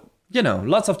 So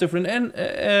lots of different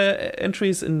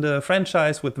entries in the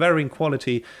franchise with varying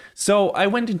quality. So I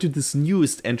went into this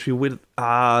newest entry with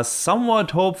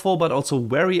somewhat hopeful but also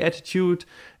wary attitude,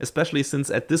 especially since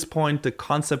at this point the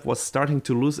concept was starting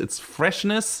to lose its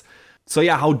freshness. So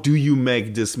yeah, how do you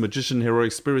make this Magician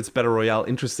Heroic Spirits Battle Royale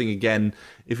interesting again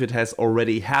if it has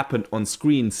already happened on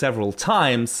screen several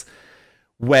times?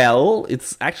 Well,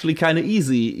 it's actually kind of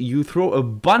easy. You throw a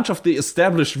bunch of the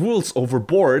established rules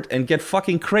overboard and get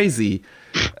fucking crazy,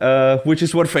 which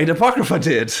is what Fate Apocrypha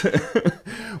did.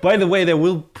 By the way, there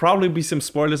will probably be some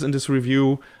spoilers in this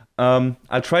review.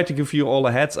 I'll try to give you all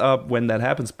a heads up when that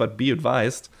happens, but be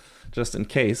advised, just in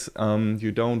case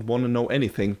you don't want to know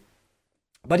anything.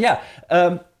 But yeah,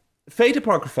 Fate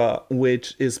Apocrypha,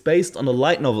 which is based on a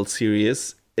light novel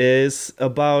series, is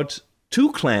about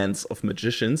two clans of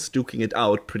magicians duking it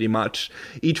out, pretty much,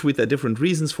 each with their different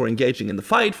reasons for engaging in the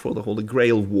fight for the Holy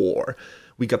Grail War.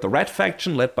 We got the red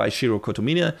faction, led by Shiro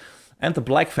Kotomina, and the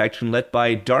black faction, led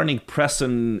by Darning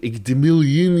Preston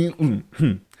Igmilinia.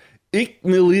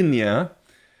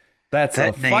 That's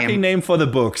a fucking name for the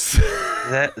books.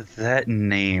 That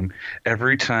name,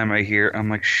 every time I hear, I'm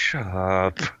like, shut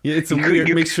up. Yeah, it's a weird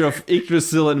mixture of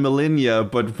Yggdrasil and Melinia,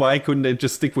 but why couldn't they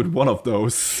just stick with one of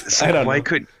those? So I don't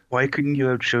know. Why couldn't you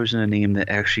have chosen a name that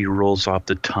actually rolls off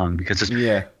the tongue? Because it's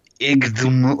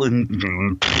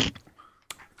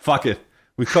Fuck it.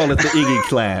 We call it the Iggy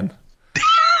Clan.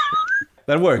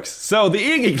 That works. So the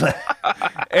Iggy Clan.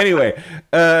 Anyway,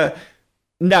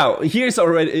 now here's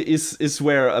already is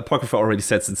where Apocrypha already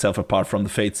sets itself apart from the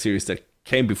Fate series that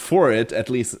came before it, at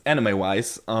least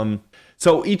anime-wise.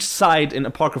 So each side in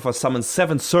Apocrypha summons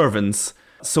 7 servants.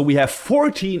 So we have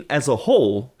 14 as a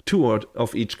whole, 2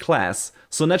 of each class.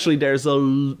 So naturally, there's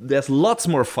lots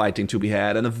more fighting to be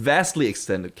had and a vastly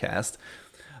extended cast.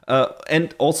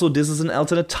 And also, this is an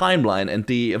alternate timeline, and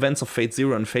the events of Fate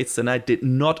Zero and Fate Stay Night did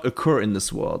not occur in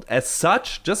this world. As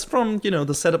such, just from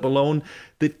the setup alone,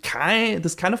 this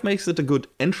kind of makes it a good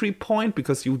entry point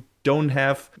because you don't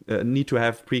need to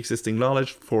have pre-existing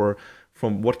knowledge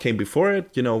from what came before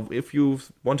it. If you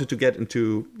wanted to get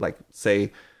into, like,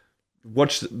 say,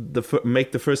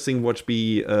 make the first thing watch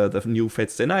be the new Fate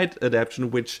Stay Night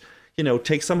adaptation, which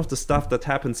takes some of the stuff that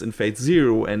happens in Fate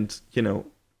Zero and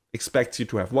expects you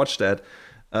to have watched that.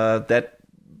 That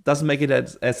doesn't make it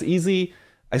as easy.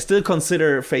 I still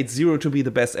consider Fate Zero to be the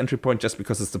best entry point just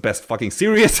because it's the best fucking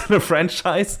series in the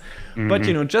franchise. Mm-hmm. But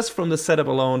just from the setup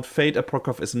alone, Fate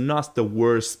Apocrypha is not the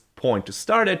worst point to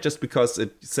start at, just because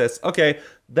it says, okay,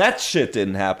 that shit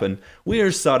didn't happen. We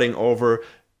are starting over.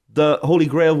 The Holy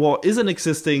Grail War is an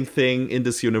existing thing in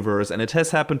this universe, and it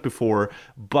has happened before,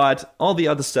 but all the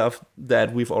other stuff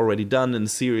that we've already done in the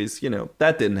series,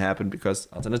 that didn't happen because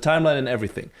alternate timeline and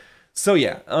everything. So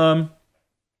yeah,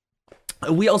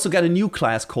 we also got a new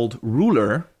class called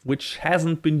Ruler, which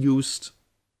hasn't been used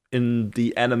in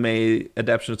the anime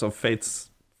adaptations of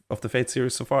the Fate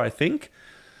series so far, I think.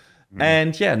 Mm.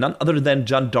 And yeah, none other than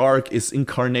Jeanne d'Arc is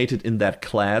incarnated in that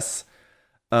class.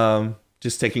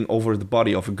 Just taking over the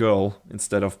body of a girl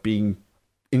instead of being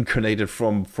incarnated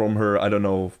from her, I don't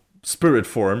know, spirit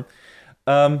form.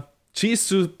 She's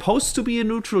supposed to be a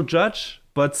neutral judge,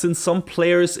 but since some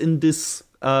players in this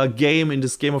game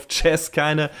of chess,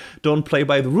 kind of don't play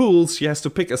by the rules, she has to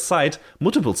pick a side,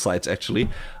 multiple sides actually,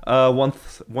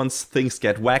 once things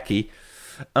get wacky.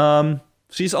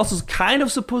 She's also kind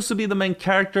of supposed to be the main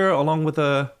character, along with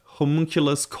a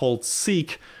homunculus called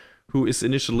Seek, who is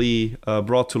initially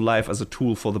brought to life as a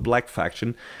tool for the Black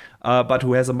faction, but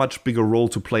who has a much bigger role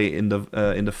to play in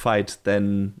the fight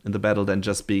in the battle than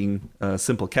just being a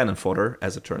simple cannon fodder,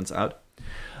 as it turns out.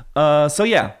 So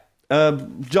yeah,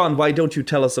 John, why don't you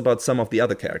tell us about some of the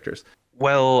other characters?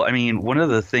 Well, I mean, one of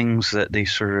the things that they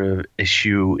sort of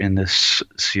issue in this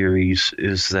series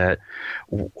is that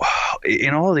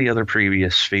in all the other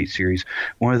previous Fate series,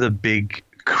 one of the big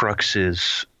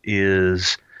cruxes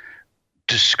is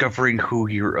discovering who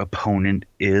your opponent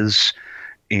is,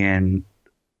 and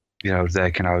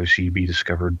that can obviously be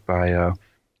discovered by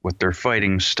what their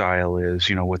fighting style is,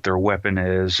 what their weapon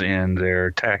is, and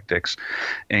their tactics,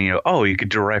 and you could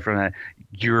derive from that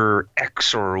your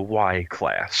X or Y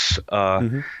class.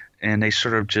 And they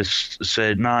sort of just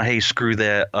said, nah, hey, screw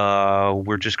that.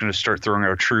 We're just going to start throwing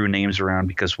our true names around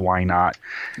because why not?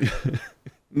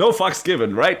 No fucks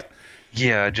given, right?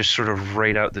 Yeah, just sort of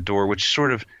right out the door, which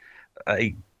sort of,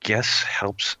 I guess,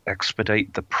 helps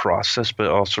expedite the process, but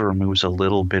also removes a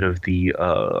little bit of the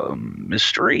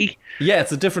mystery. Yeah,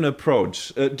 it's a different approach.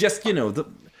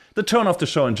 The tone of the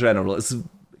show in general is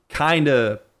kind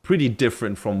of pretty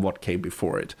different from what came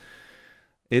before it.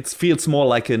 It feels more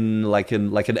like an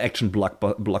action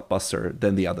blockbuster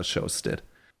than the other shows did.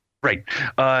 Right.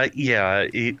 Yeah.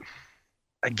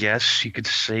 I guess you could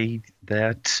say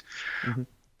that. Mm-hmm.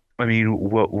 I mean,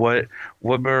 what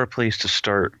better place to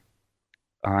start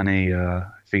on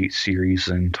a Fate series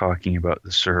than talking about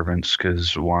the servants?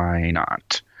 Because why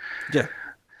not? Yeah,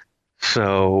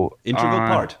 So, integral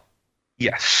part.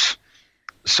 yes.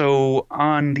 So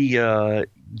on the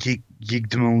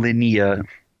Yggdrasilia,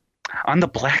 on the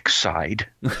black side,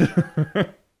 The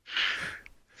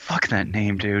fuck that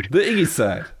name, dude. Iggy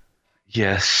side.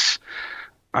 Yes.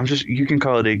 You can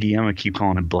call it Iggy. I'm gonna keep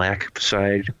calling it black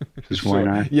side. Because why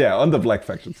Sure. not? Yeah, on the black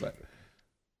faction side.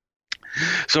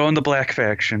 So on the black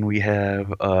faction, we have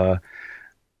the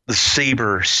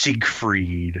Saber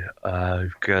Siegfried.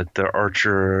 We've got the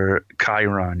Archer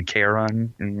Charon.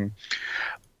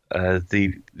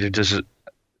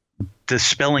 The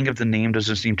spelling of the name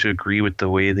doesn't seem to agree with the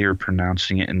way they were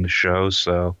pronouncing it in the show.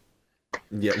 So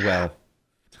Yeah, well.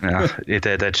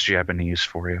 that's Japanese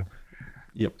for you.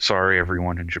 Yep. Sorry,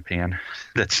 everyone in Japan.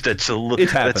 That's a It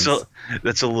happens.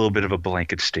 that's a little bit of a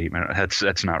blanket statement.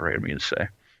 That's not right of me to say.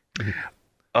 Mhm.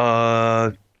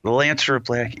 The Lancer of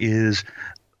Black is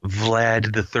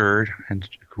Vlad III, and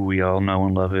who we all know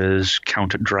and love as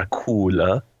Count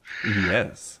Dracula.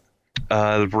 Yes.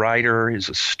 The Rider is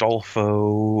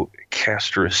Astolfo.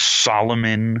 Caster is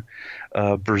Solomon.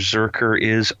 Berserker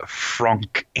is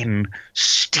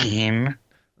Frankenstein.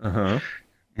 Uh-huh.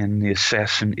 And the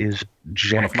assassin is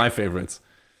One of my favorites.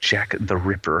 Jack the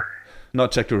Ripper.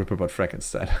 Not Jack the Ripper, but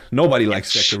Frankenstein. Nobody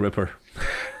likes Jack the Ripper.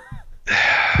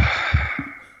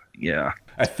 Yeah.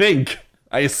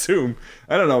 I assume.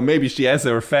 I don't know, maybe she has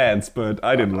her fans, but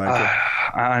I didn't like it.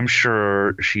 I'm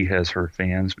sure she has her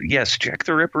fans. But yes, Jack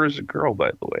the Ripper is a girl,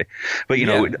 by the way. But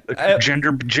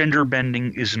gender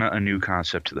bending is not a new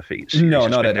concept to the Fate series. No,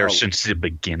 it's not been at there all. since the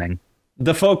beginning.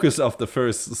 The focus of the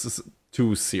first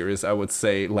two series, I would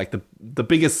say, like the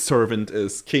biggest servant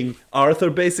is King Arthur,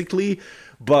 basically,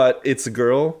 but it's a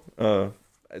girl.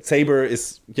 Saber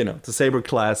is, the Saber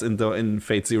class in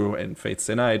Fate Zero and Fate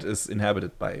Stay Night is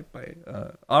inhabited by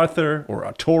Arthur or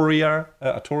Artoria.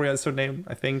 Artoria is her name,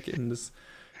 I think, in this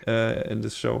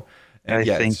show. And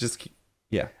it's just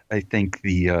I think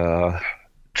the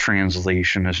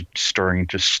translation is starting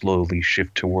to slowly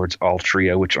shift towards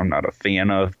Altria, which I'm not a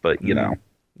fan of, but you know.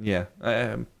 Yeah,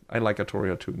 I like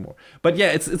Artoria too more. But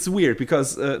yeah, it's weird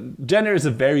because gender is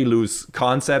a very loose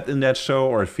concept in that show,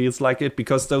 or it feels like it,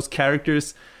 because those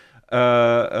characters,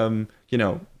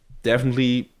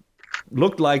 definitely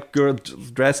looked like girls,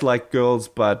 dressed like girls,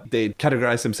 but they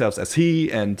categorize themselves as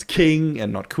he and king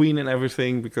and not queen and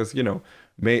everything because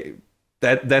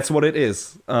that's what it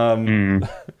is.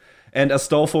 And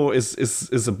Astolfo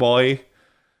is a boy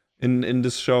in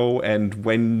this show, and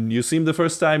when you see him the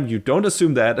first time, you don't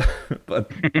assume that,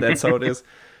 but that's how it is.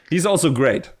 He's also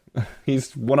great.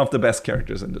 He's one of the best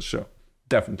characters in this show,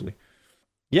 definitely.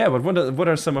 Yeah, but what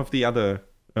are some of the other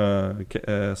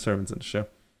servants in the show?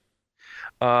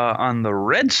 On the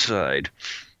red side,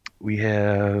 we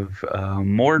have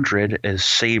Mordred as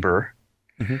Saber.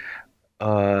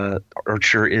 Mm-hmm.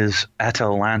 Archer is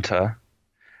Atalanta.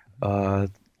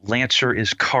 Lancer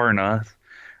is Karna.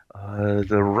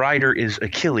 The Rider is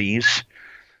Achilles.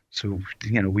 So,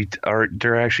 there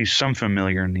are actually some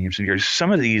familiar names in here.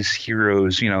 Some of these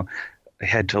heroes, I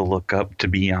had to look up, to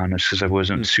be honest, because I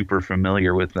wasn't super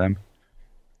familiar with them.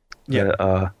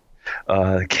 Yeah.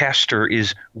 Caster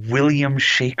is William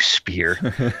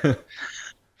Shakespeare.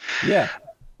 Yeah.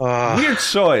 Weird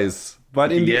choice,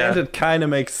 but in the Yeah. end, it kind of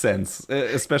makes sense,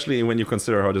 especially when you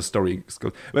consider how the story goes.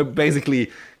 But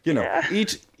basically,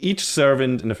 each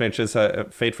servant in the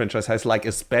Fate franchise has like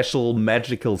a special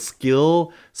magical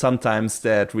skill. Sometimes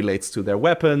that relates to their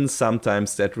weapons.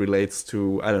 Sometimes that relates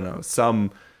to, I don't know,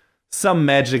 some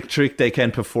magic trick they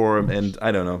can perform. And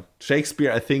I don't know,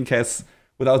 Shakespeare, I think, has,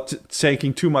 without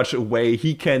taking too much away,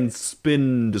 he can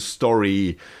spin the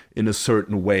story in a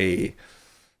certain way.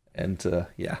 And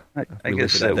I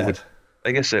guess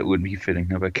that would be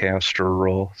fitting of a caster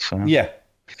role. So yeah.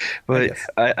 But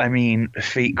I mean,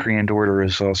 Fate Grand Order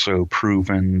has also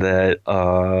proven that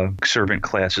servant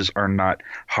classes are not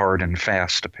hard and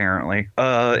fast, apparently.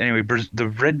 Anyway, the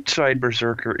red side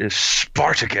Berserker is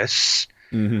Spartacus,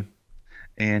 and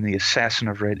the Assassin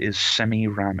of Red is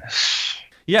Semiramis.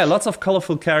 Yeah, lots of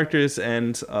colorful characters,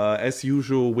 and as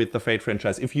usual with the Fate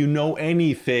franchise, if you know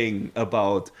anything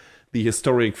about the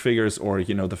historic figures or,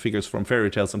 the figures from fairy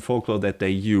tales and folklore that they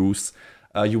use,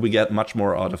 you will get much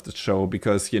more out of the show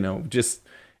because, just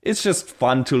it's just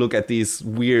fun to look at these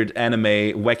weird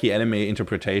wacky anime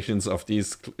interpretations of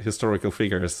these historical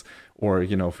figures or,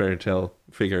 fairy tale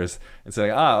figures and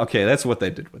say, okay, that's what they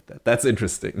did with that. That's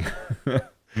interesting.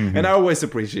 And I always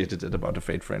appreciated it about the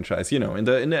Fate franchise. In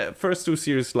the first 2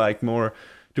 series, like more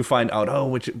to find out,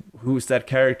 who's that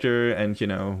character, and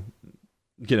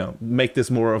make this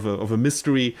more of a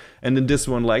mystery. And in this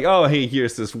one, like, oh, hey,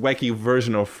 here's this wacky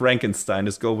version of Frankenstein.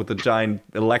 Just go with a giant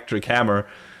electric hammer.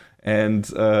 And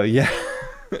it's just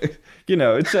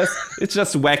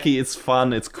wacky. It's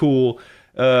fun. It's cool.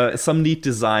 Some neat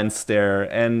designs there.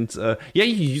 And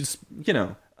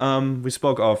we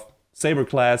spoke of Saber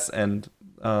class and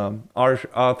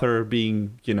Arthur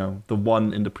being, the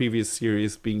one in the previous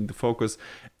series being the focus.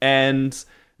 And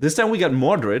this time we got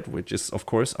Mordred, which is, of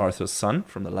course, Arthur's son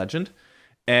from the legend.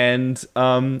 And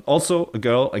also a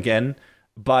girl, again,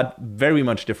 but very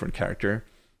much different character.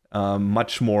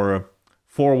 Much more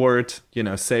forward.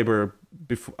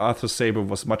 Arthur's Saber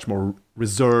was much more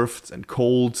reserved and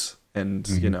cold and,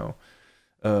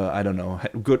 I don't know,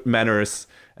 good manners.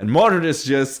 And Mordred is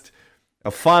just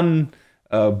a fun,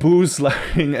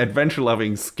 booze-loving,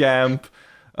 adventure-loving scamp.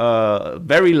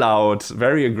 Very loud,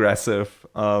 very aggressive.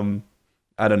 I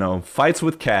don't know, fights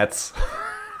with cats.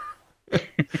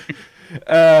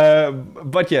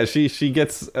 But yeah, she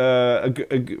gets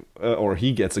or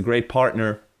he gets a great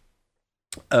partner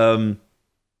in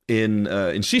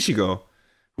Shishigo,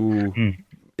 who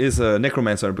is a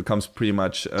necromancer and becomes pretty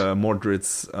much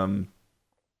Mordred's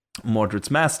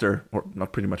master, or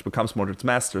not pretty much, becomes Mordred's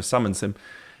master, summons him.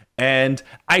 And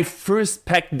I first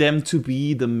pegged them to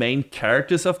be the main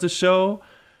characters of the show,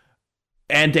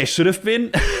 and they should have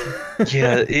been.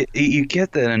 Yeah, you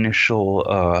get that initial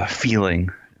feeling,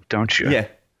 don't you? Yeah,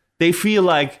 they feel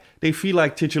like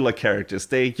titular characters.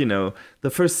 They, the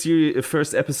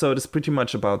first episode is pretty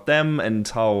much about them and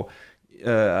how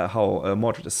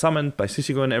Mordred is summoned by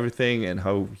Shishigo and everything, and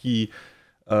how he,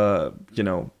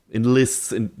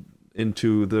 enlists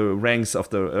into the ranks of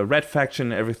the Red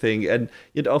faction and everything. And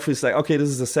it obviously like, okay, this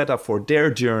is a setup for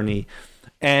their journey,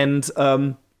 and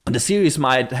the series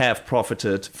might have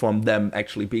profited from them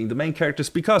actually being the main characters,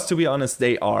 because, to be honest,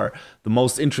 they are the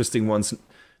most interesting ones,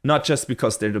 not just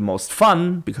because they're the most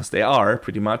fun, because they are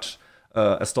pretty much,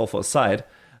 Astolfo aside,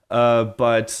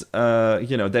 but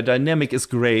their dynamic is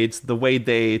great. The way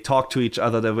they talk to each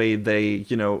other, the way they,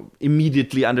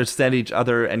 immediately understand each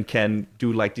other and can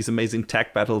do like these amazing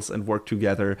tag battles and work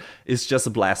together is just a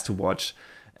blast to watch.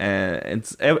 And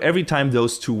every time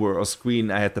those two were on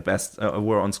screen, I had the best. I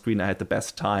had the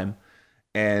best time.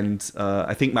 And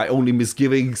I think my only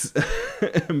misgiving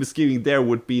there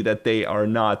would be that they are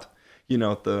not,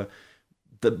 the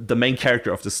main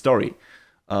character of the story,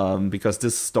 because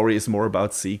this story is more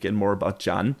about Zeke and more about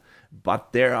Jan.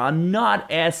 But there are not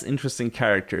as interesting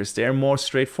characters. They're more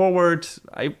straightforward.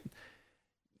 I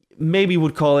maybe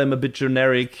would call them a bit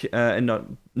generic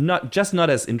and not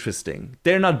as interesting.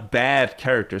 They're not bad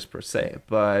characters per se,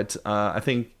 but I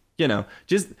think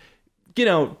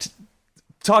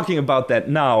talking about that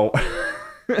now,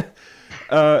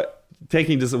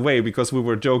 taking this away, because we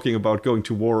were joking about going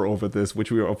to war over this,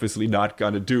 which we are obviously not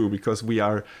gonna do because we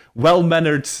are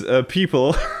well-mannered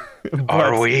people.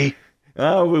 Are we?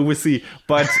 We'll see.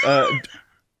 But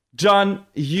John,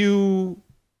 you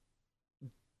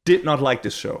did not like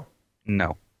this show.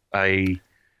 No, I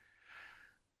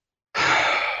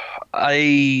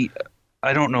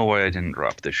don't know why I didn't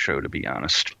drop this show, to be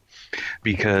honest,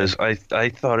 because I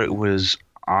thought it was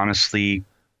honestly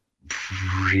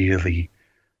really,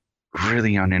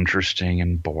 really uninteresting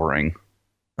and boring.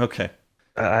 Okay.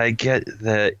 I get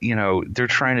that, they're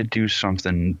trying to do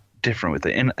something different with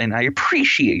it, and I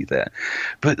appreciate that,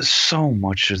 but so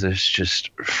much of this, just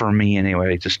for me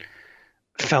anyway, just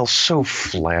fell so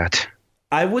flat.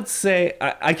 I would say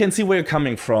I can see where you're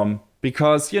coming from,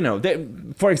 because,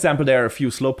 for example, there are a few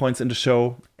slow points in the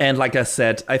show. And like I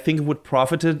said, I think it would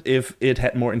profit it if it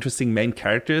had more interesting main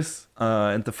characters,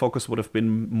 and the focus would have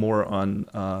been more on,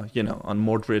 on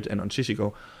Mordred and on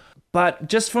Shishigo. But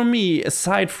just for me,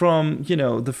 aside from,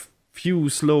 the few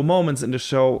slow moments in the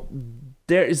show,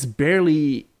 there is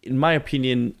barely, in my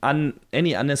opinion,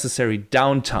 any unnecessary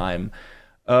downtime.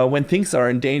 When things were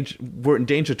in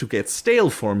danger to get stale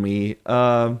for me,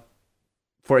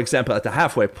 for example, at the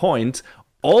halfway point,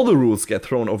 all the rules get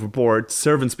thrown overboard,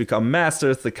 servants become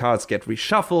masters, the cards get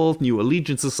reshuffled, new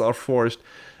allegiances are forged.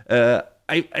 I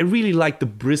really like the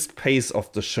brisk pace of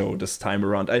the show this time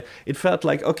around. It felt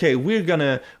like, okay, we're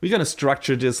gonna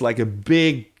structure this like a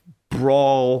big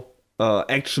brawl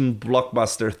action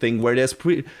blockbuster thing where there's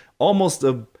almost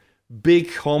a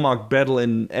big Hallmark battle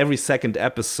in every second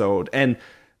episode, and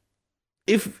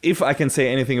if I can say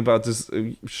anything about this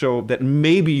show that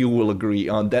maybe you will agree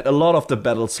on, that a lot of the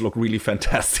battles look really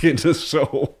fantastic in this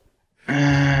show.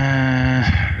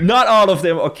 Not all of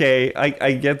them. Okay,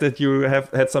 I get that you have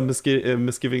had some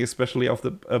misgiving, especially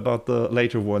about the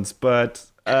later ones, but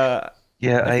yeah,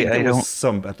 I think there don't. was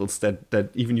some battles that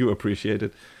even you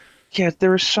appreciated. Yeah, there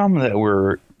were some that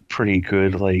were pretty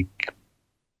good. Like,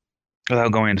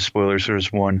 without going into spoilers, there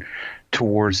was one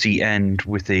towards the end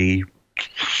with a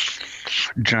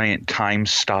giant time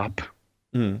stop.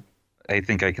 Mm. I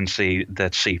think I can say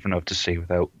that's safe enough to say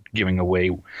without giving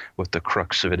away what the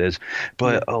crux of it is.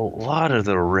 But a lot of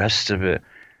the rest of it,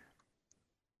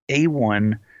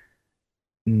 A1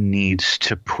 needs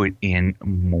to put in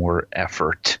more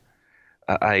effort.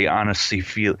 I honestly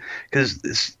feel,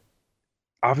 because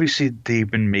obviously they've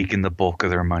been making the bulk of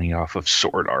their money off of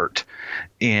sword art.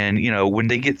 And, when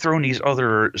they get thrown these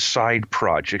other side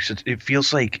projects, it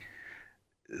feels like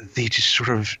they just sort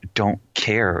of don't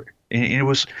care.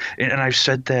 And I've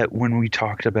said that when we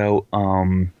talked about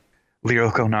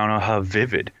Lyrical Nanoha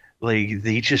Vivid, like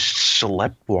they just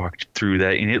sleptwalked through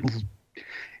that, and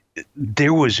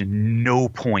there was no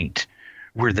point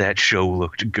where that show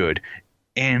looked good.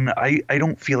 And I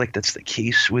don't feel like that's the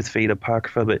case with Fate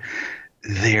Apocrypha, but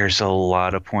there's a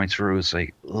lot of points where it was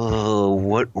like, oh,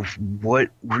 what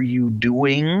were you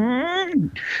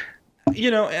doing?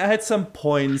 I had some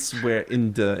points where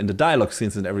in the dialogue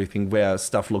scenes and everything where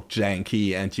stuff looked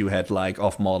janky and you had like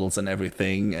off models and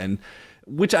everything, and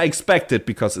which I expected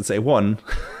because it's A1,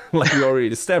 like we already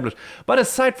established. But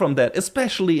aside from that,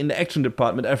 especially in the action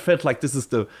department, I felt like this is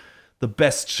the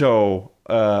best show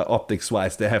optics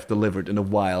wise they have delivered in a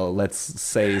while. Let's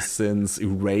say since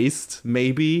Erased,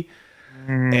 maybe.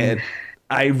 And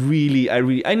I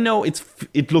know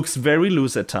it looks very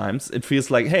loose at times. It feels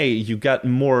like, hey, you got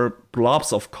more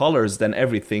blobs of colors than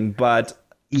everything, but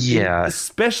yeah,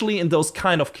 especially in those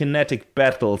kind of kinetic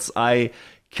battles, I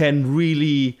can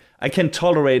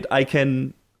tolerate, I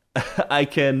can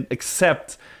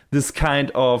accept this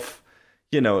kind of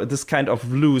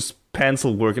loose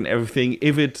pencil work and everything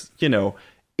if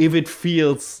it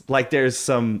feels like there's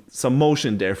some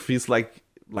motion there, feels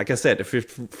like I said, if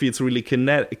it feels really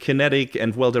kinetic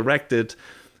and well directed,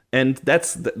 and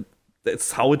that's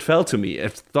how it felt to me. I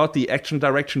thought the action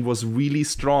direction was really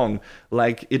strong.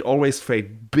 Like it always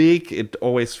felt big. It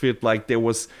always felt like there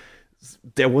was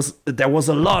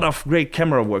a lot of great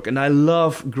camera work, and I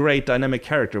love great dynamic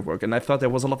character work. And I thought there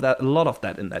was a lot of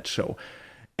that in that show,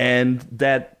 and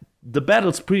that the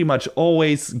battles pretty much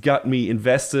always got me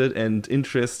invested and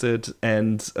interested,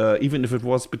 and even if it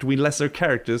was between lesser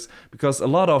characters, because a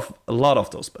lot of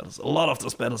those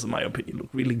battles, in my opinion, look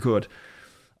really good,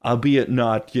 albeit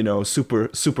not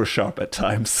super sharp at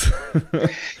times.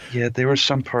 Yeah, there were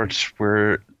some parts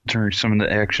where during some of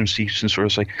the action sequences where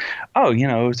it's like, oh,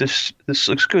 this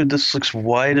looks good.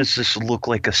 Why does this look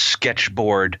like a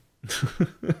sketchboard?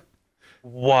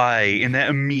 Why? And that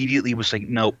immediately was like,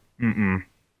 nope.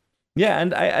 Yeah,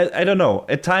 and I don't know.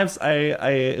 At times,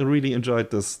 I really enjoyed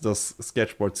those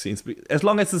sketchboard scenes, as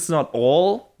long as it's not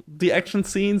all the action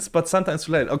scenes, but sometimes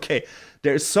okay,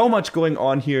 there's so much going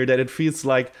on here that it feels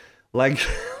like I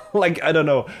don't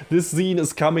know, this scene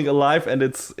is coming alive, and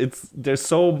it's there's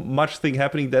so much thing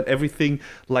happening that everything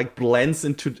like blends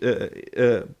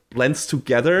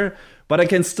together, but I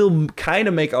can still kind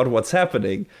of make out what's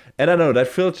happening, and I don't know, that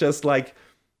feels just like,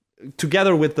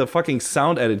 together with the fucking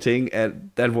sound editing, and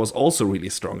that was also really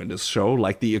strong in this show,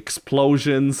 like the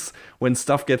explosions when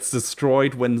stuff gets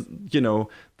destroyed, when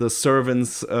the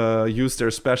servants use their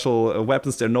special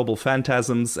weapons, their noble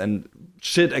phantasms, and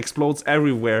shit explodes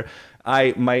everywhere.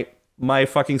 My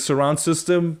fucking surround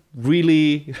system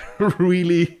really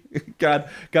got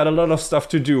a lot of stuff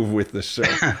to do with this show.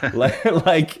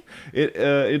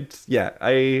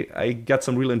 I got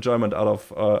some real enjoyment out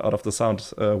of the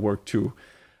sound work too.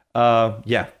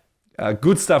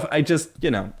 Good stuff. I just,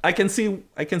 I can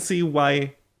see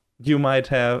why you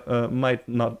might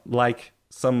not like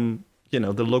some,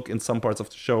 the look in some parts of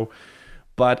the show,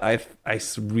 but I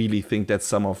really think that's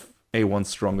some of A1's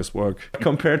strongest work.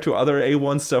 Compared to other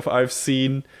A1 stuff I've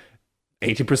seen,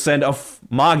 80% of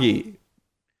Magi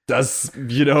does,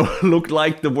 look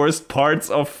like the worst parts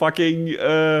of fucking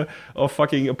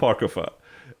Apocrypha.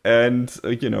 And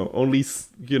only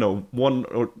one,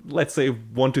 or let's say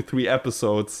 1 to 3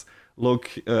 episodes look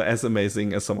as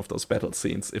amazing as some of those battle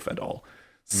scenes, if at all.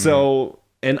 So,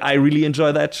 and I really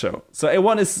enjoy that show. So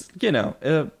A1 is,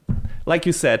 like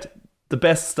you said, the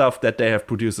best stuff that they have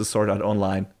produced is Sword Art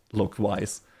Online,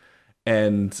 look-wise,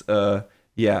 and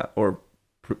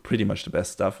pretty much the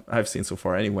best stuff I've seen so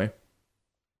far, anyway.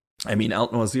 I mean,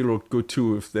 Alt Noir Zero good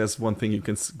too. If there's one thing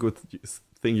good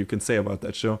thing you can say about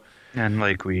that show. And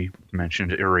like we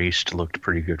mentioned, Erased looked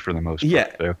pretty good for the most Yeah,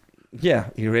 part, though. yeah,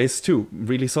 Erased too.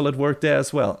 Really solid work there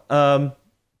as well.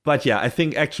 But yeah, I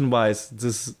think action-wise,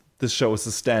 this show is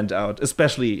a standout,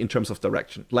 especially in terms of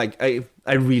direction. Like I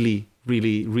really,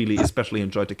 really, really especially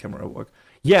enjoyed the camera work.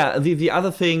 Yeah, the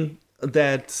other thing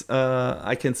that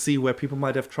I can see where people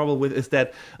might have trouble with is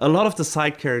that a lot of the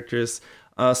side characters,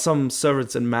 some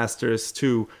servants and masters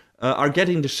too, are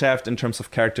getting the shaft in terms of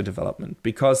character development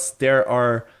because there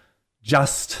are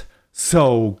just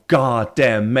so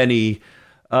goddamn many.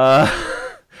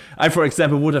 I, for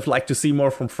example, would have liked to see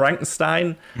more from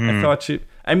Frankenstein.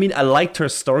 I mean, I liked her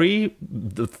story,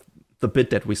 the bit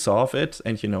that we saw of it,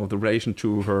 and the relation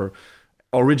to her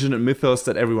original mythos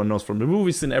that everyone knows from the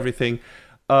movies and everything.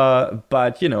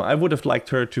 But I would have liked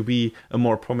her to be a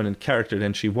more prominent character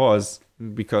than she was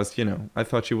because I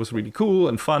thought she was really cool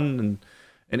and fun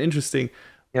and interesting.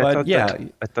 Yeah, But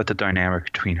I thought the dynamic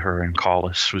between her and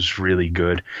Collis was really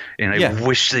good, and I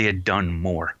wish they had done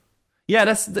more. Yeah,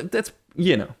 that's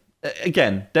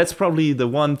again, that's probably the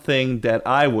one thing that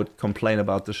I would complain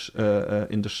about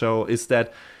in the show is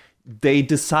that they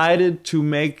decided to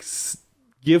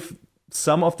give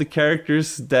some of the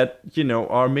characters that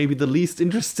are maybe the least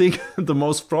interesting the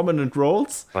most prominent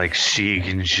roles, like Sieg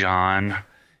and John.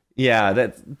 Yeah,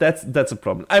 that's a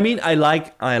problem. I mean, I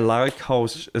like how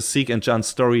Sieg and John's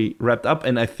story wrapped up,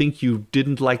 and I think you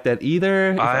didn't like that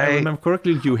either. If I remember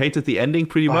correctly, you hated the ending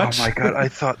pretty much. Oh my god, I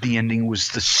thought the ending was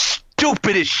the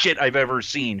stupidest shit I've ever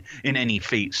seen in any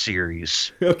Fate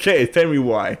series. Okay, tell me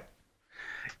why.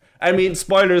 I mean,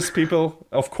 spoilers, people,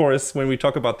 of course, when we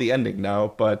talk about the ending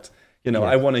now, but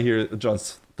I want to hear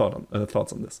John's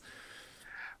thoughts on this.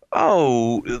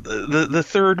 Oh, the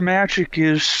third magic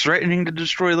is threatening to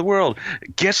destroy the world.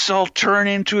 Guess I'll turn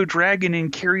into a dragon and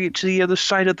carry it to the other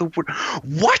side of the world.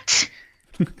 What?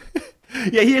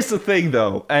 Yeah, here's the thing,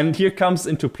 though, and here comes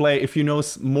into play. If you know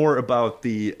more about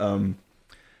the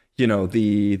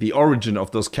the origin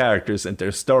of those characters and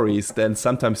their stories, then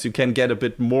sometimes you can get a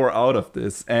bit more out of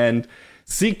this. And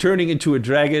Sieg turning into a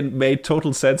dragon made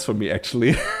total sense for me,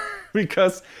 actually.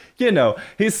 Because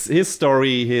his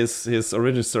story, his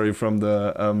origin story from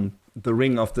the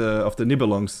Ring of the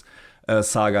Nibelungs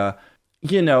saga,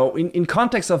 in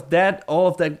context of that, all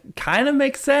of that kind of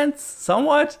makes sense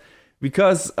somewhat,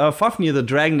 because Fafnir, the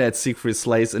dragon that Siegfried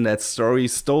slays in that story,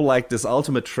 stole like this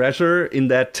ultimate treasure in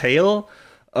that tale,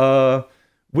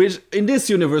 which in this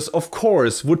universe, of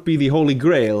course, would be the Holy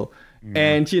Grail.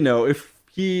 And if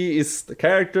he is the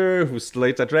character who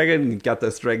slayed that dragon and got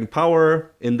this dragon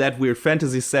power in that weird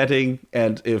fantasy setting.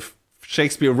 And if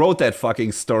Shakespeare wrote that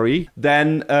fucking story,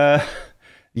 then,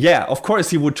 of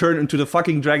course he would turn into the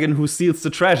fucking dragon who steals the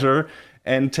treasure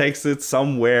and takes it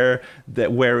somewhere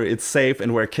where it's safe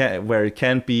and where it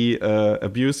can't be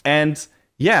abused. And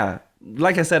yeah,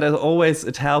 like I said, as always,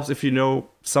 it helps if you know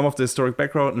some of the historic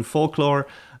background and folklore,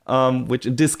 which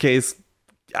in this case,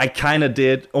 I kind of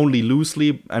did, only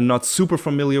loosely. I'm not super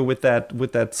familiar with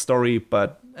that story,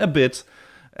 but a bit.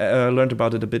 Learned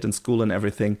about it a bit in school and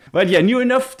everything. But yeah, knew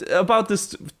enough about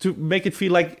this to make it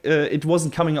feel like it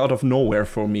wasn't coming out of nowhere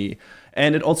for me.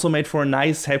 And it also made for a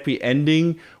nice, happy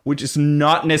ending, which is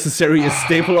not necessarily a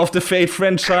staple of the Fate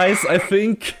franchise, I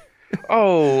think.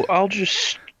 Oh, I'll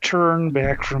just turn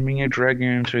back from being a dragon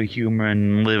into a human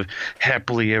and live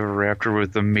happily ever after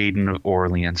with the Maiden of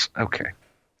Orleans. Okay.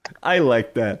 I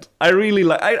like that. I really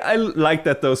like. I like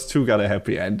that those two got a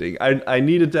happy ending. I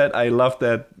needed that. I loved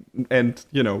that, and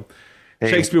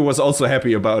Shakespeare was also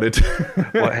happy about it.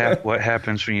 What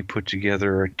happens when you put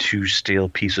together two stale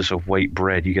pieces of white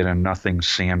bread? You get a nothing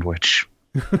sandwich.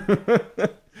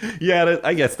 Yeah,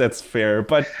 I guess that's fair.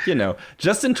 But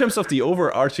just in terms of the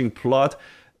overarching plot,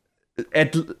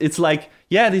 it's like,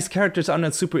 yeah, these characters are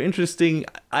not super interesting.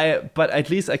 But at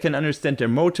least I can understand their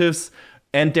motives.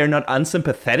 And they're not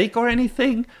unsympathetic or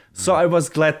anything. So I was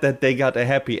glad that they got a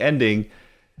happy ending.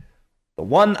 The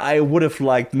one I would have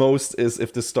liked most is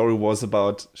if the story was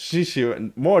about Shishir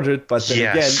and Mordred. But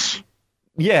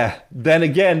then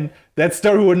again, that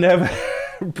story would never,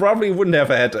 probably wouldn't have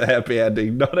had a happy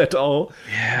ending. Not at all.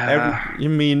 Yeah.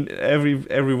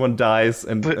 Everyone dies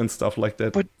and stuff like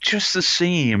that. But just the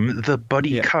same, the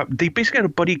buddy cop, they basically had a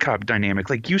buddy cop dynamic,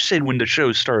 like you said when the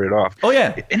show started off. Oh,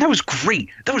 yeah. And that was great.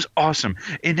 That was awesome.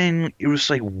 And then it was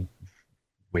like,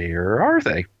 where are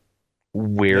they?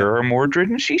 Where are Mordred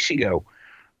and Shishio?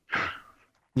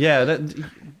 Yeah, that,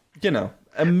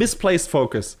 a misplaced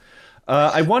focus.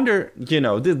 I wonder,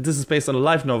 this is based on a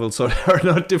light novel, so there are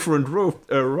not different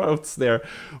routes there.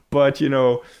 But,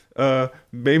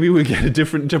 maybe we get a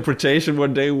different interpretation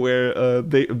one day where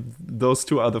those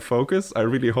two are the focus. I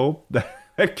really hope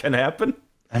that can happen.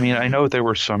 I mean, I know there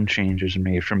were some changes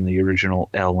made from the original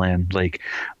LN, like,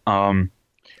 oh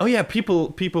yeah,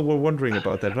 people were wondering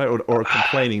about that, right? Or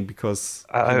complaining because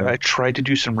I tried to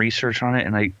do some research on it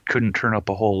and I couldn't turn up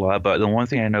a whole lot. But the one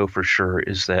thing I know for sure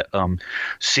is that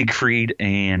Siegfried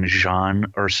and Jean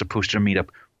are supposed to meet up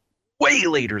way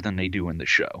later than they do in the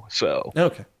show. So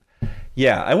okay,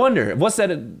 yeah, I wonder, was that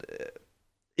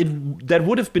that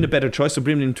would have been a better choice to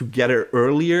bring them together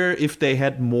earlier if they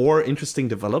had more interesting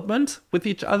development with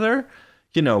each other.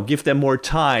 Give them more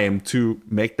time to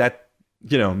make that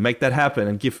happen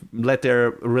and let their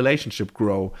relationship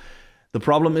grow. The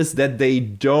problem is that they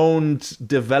don't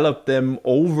develop them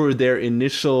over their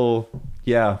initial,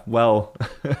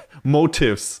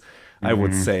 motives, I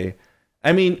would say.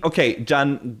 I mean, okay,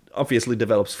 John obviously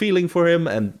develops feeling for him,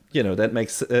 and that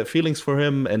makes feelings for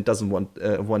him, and doesn't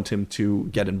want him to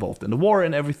get involved in the war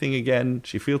and everything again.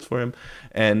 She feels for him,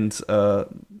 and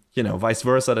vice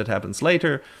versa. That happens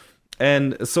later,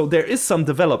 and so there is some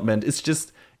development. It's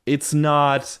just it's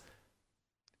not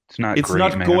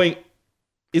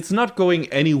going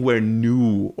anywhere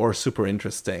new or super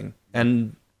interesting,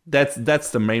 and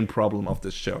that's the main problem of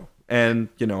this show. And,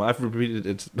 I've repeated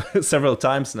it several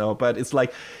times now, but it's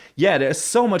like, yeah, there's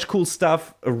so much cool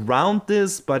stuff around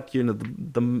this, but,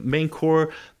 the main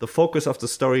core, the focus of the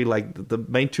story, like the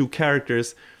main two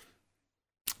characters,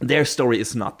 their story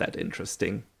is not that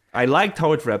interesting. I liked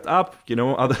how it wrapped up,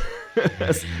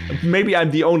 maybe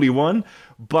I'm the only one,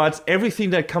 but everything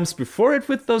that comes before it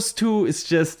with those two is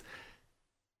just,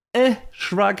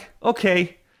 shrug,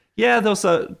 okay. Yeah, those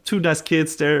are two nice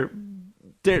kids,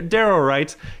 they're all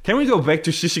right. Can we go back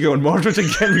to Shishigo and Mordred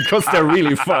again, because they're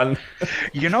really fun?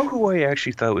 You know who I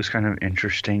actually thought was kind of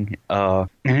interesting? An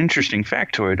interesting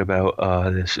factoid about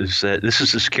this is that this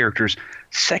is this character's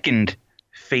second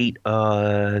Fate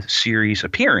series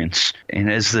appearance,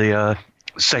 and as the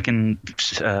second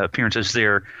appearance as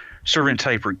their servant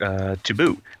type to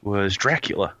boot was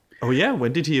Dracula. Oh yeah,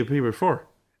 when did he appear before?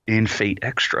 In Fate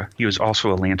Extra. He was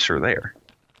also a Lancer there.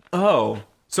 Oh.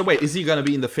 So wait, is he going to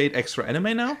be in the Fate Extra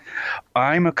anime now?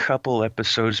 I'm a couple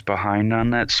episodes behind on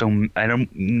that, so I don't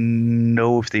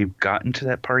know if they've gotten to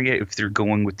that part yet, if they're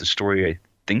going with the story I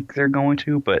think they're going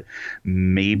to, but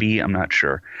maybe, I'm not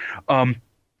sure.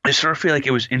 I sort of feel like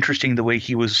it was interesting the way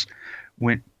he was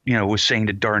saying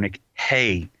to Darnik,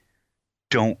 hey,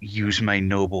 don't use my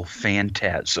noble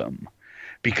phantasm.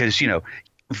 Because,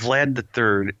 Vlad the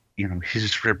Third,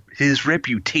 his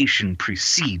reputation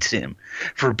precedes him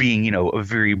for being, a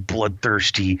very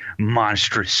bloodthirsty,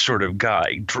 monstrous sort of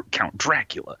guy, Count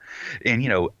Dracula. And,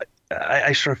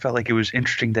 I sort of felt like it was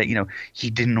interesting that, he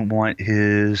didn't want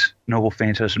his noble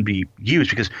phantasm to be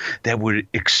used because that would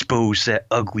expose that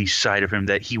ugly side of him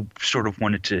that he sort of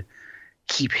wanted to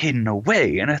keep hidden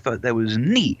away. And I thought that was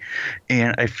neat.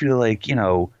 And I feel like,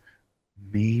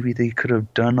 maybe they could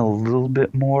have done a little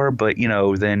bit more, but,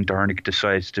 then Darnik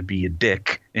decides to be a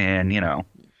dick and,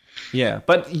 Yeah,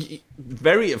 but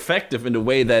very effective in the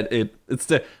way that it's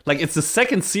the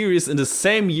second series in the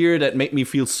same year that made me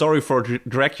feel sorry for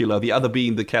Dracula, the other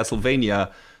being the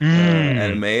Castlevania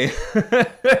anime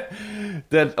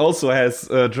that also has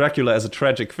Dracula as a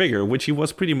tragic figure, which he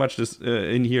was pretty much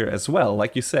in here as well.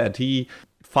 Like you said, he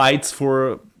fights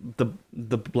for the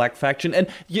black faction, and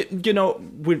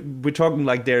we're talking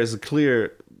like there is a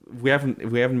clear. We haven't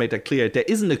made that clear. There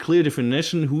isn't a clear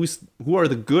definition who are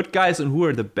the good guys and who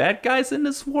are the bad guys in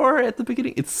this war at the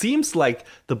beginning. It seems like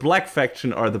the black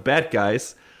faction are the bad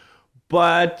guys,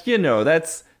 but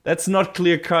that's not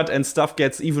clear cut, and stuff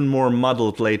gets even more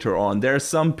muddled later on. There are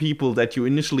some people that you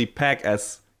initially pack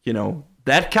as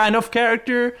that kind of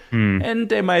character, and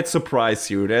they might surprise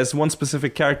you. There's one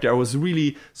specific character I was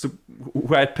really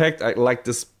who I packed like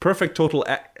this perfect total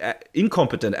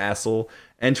incompetent asshole,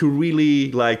 and who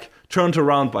really turned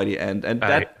around by the end. And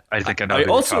that I think I know what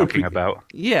you're talking about.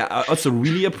 Yeah, I also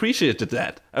really appreciated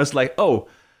that. I was like, oh,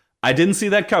 I didn't see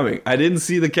that coming. I didn't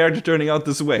see the character turning out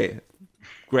this way.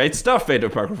 Great stuff, Fate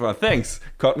Apocrypha. Thanks.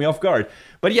 Caught me off guard.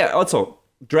 But yeah, also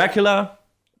Dracula.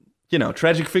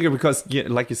 Tragic figure because,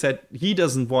 like you said, he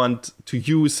doesn't want to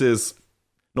use his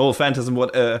noble phantasm.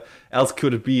 What else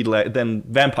could it be than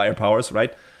vampire powers,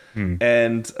 right?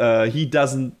 And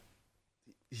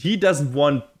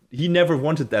he never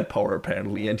wanted that power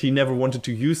apparently, and he never wanted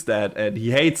to use that, and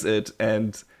he hates it.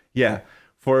 And yeah,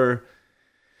 for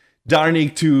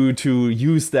Darnik to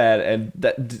use that, and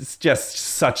it's just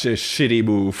such a shitty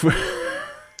move.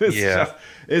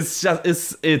 It's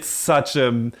such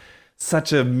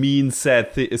such a mean,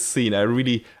 sad scene. I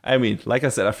mean, like I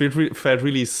said, I felt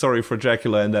really sorry for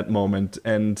Dracula in that moment,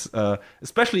 and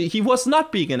especially he was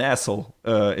not being an asshole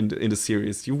in the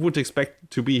series. You would expect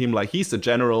to be him, like he's the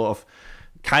general of,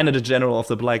 kind of the general of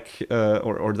the black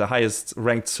or the highest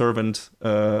ranked servant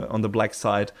on the black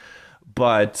side,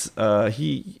 but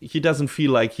he doesn't feel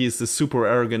like he's a super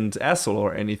arrogant asshole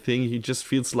or anything. He just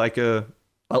feels like a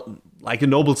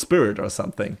noble spirit or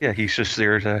something. Yeah, he's just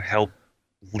there to help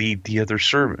lead the other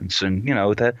servants, and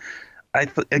that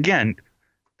again,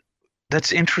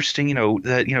 that's interesting.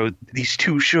 That these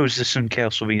two shows, this and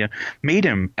Castlevania, made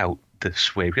him out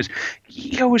this way, because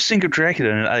you always think of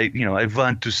Dracula and I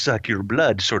want to suck your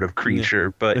blood sort of creature,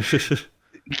 yeah. But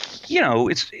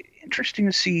it's interesting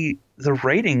to see the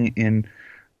writing in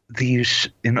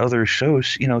other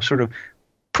shows, sort of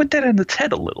put that in its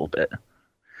head a little bit.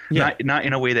 Yeah. Not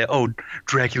in a way that,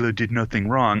 Dracula did nothing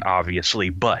wrong, obviously,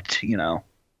 but,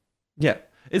 Yeah.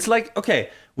 It's like, okay,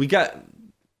 we got,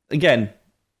 again,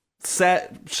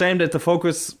 shame that the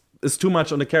focus is too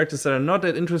much on the characters that are not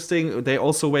that interesting. They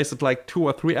also wasted like 2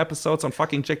 or 3 episodes on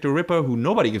fucking Jack the Ripper, who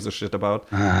nobody gives a shit about.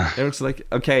 It's like,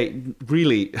 okay,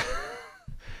 really?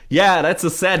 Yeah, that's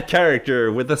a sad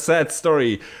character with a sad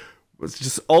story. It's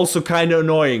just also kind of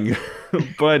annoying.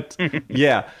 But,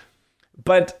 yeah.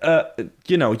 But,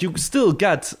 you still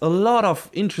got a lot of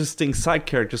interesting side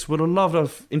characters with a lot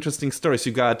of interesting stories.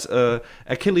 You got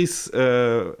Achilles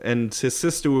and his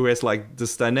sister, who has like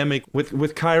this dynamic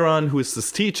with Chiron, who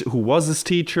was his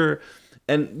teacher.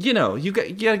 And, you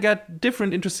got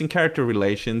different interesting character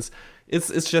relations.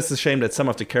 It's just a shame that some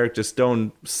of the characters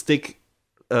don't stick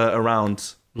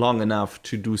around long enough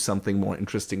to do something more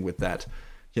interesting with that.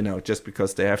 Just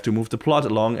because they have to move the plot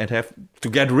along and have to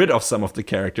get rid of some of the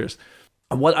characters.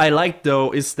 What I like,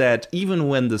 though, is that even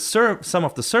when some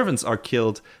of the servants are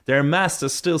killed, their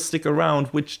masters still stick around,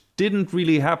 which didn't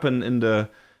really happen in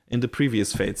the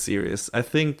previous Fate series. I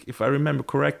think, if I remember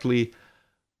correctly,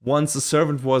 once a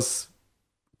servant was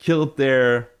killed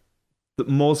there,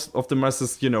 most of the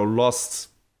masters, lost.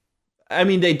 I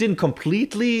mean, they didn't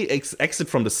completely exit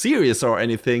from the series or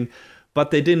anything,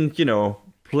 but they didn't,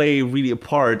 play really a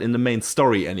part in the main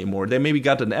story anymore. They maybe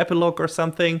got an epilogue or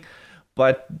something,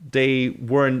 but they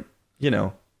weren't,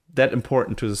 that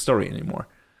important to the story anymore.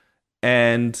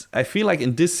 And I feel like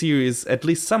in this series, at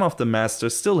least some of the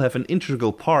masters still have an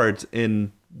integral part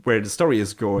in where the story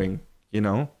is going,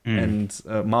 and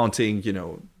mounting,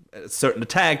 certain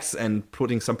attacks and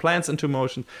putting some plans into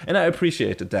motion. And I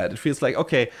appreciated that. It feels like,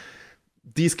 okay,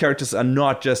 these characters are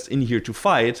not just in here to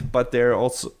fight, but they're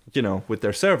also, with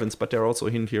their servants, but they're also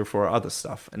in here for other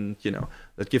stuff. And,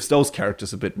 that gives those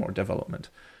characters a bit more development.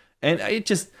 And I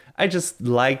just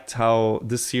liked how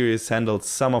this series handled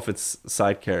some of its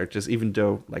side characters, even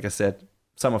though, like I said,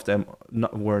 some of them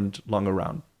weren't long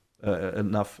around,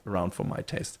 enough around for my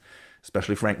taste,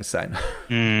 especially Frankenstein.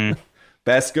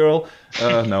 Best girl?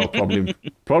 No,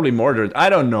 probably Mordred. I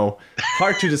don't know.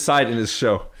 Hard to decide in this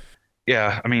show.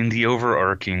 Yeah, I mean, the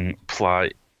overarching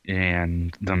plot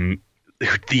and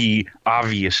the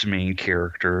obvious main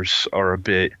characters are a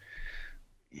bit,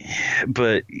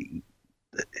 but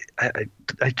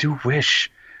I do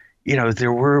wish,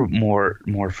 there were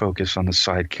more focus on the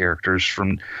side characters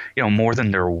from, more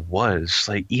than there was.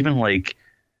 Like, even like,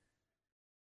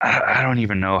 I don't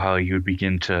even know how you would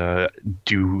begin to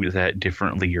do that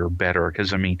differently or better.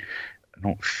 Because, I mean, I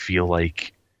don't feel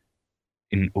like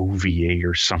an OVA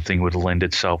or something would lend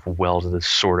itself well to this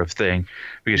sort of thing.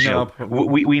 Because,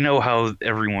 we know how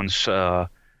everyone's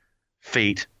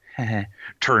fate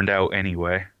turned out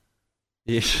anyway.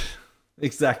 Yeah.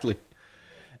 Exactly.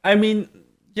 I mean,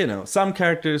 some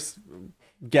characters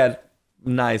get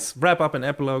nice wrap-up and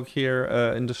epilogue here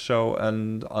in the show,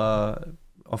 and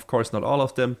of course not all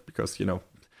of them, because,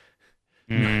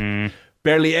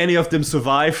 barely any of them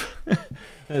survive.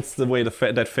 That's the way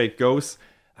that fate goes.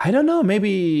 I don't know,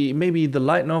 maybe the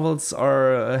light novels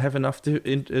have enough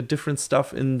different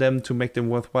stuff in them to make them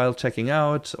worthwhile checking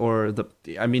out, or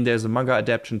there's a manga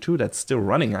adaptation too that's still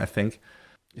running, I think.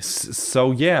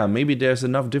 So yeah, maybe there's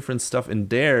enough different stuff in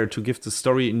there to give the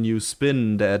story a new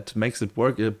spin that makes it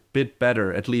work a bit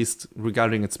better, at least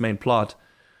regarding its main plot.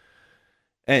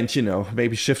 And,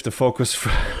 maybe shift the focus.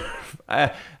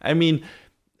 I mean,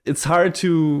 it's hard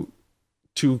to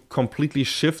completely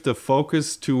shift the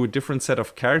focus to a different set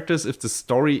of characters if the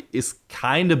story is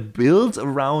kind of built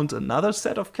around another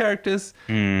set of characters.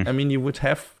 I mean, you would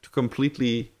have to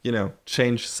completely,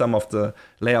 change some of the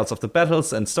layouts of the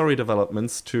battles and story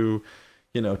developments to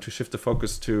shift the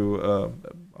focus to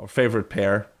our favorite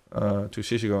pair, to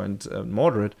Shishigo and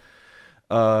Mordred.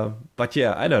 But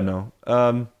yeah, I don't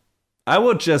know. I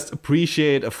would just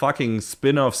appreciate a fucking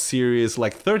spin-off series,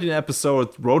 like 13 episode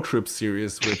road trip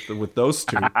series with those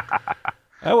two.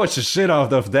 I watch the shit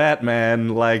out of that, man.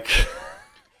 Like,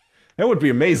 that would be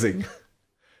amazing.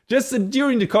 Just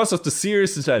during the course of the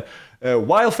series, it's like,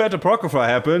 while Fate Apocrypha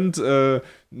happened,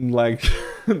 like,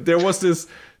 there was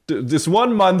this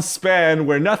 1 month span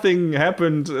where nothing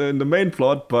happened in the main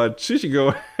plot, but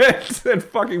Shishigo and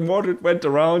fucking Mordred went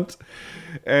around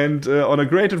and on a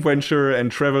great adventure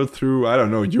and traveled through, I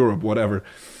don't know, Europe, whatever.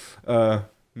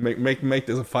 Make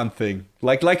this a fun thing,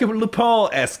 like a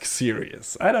Lupin-esque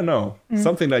series. I don't know,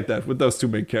 something like that with those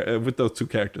two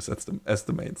characters as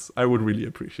the mains. I would really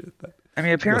appreciate that. I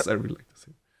mean, apparently, I really like to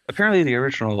see. Apparently, the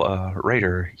original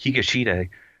writer Higashida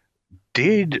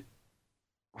did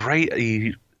write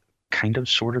a kind of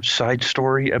sort of side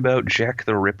story about Jack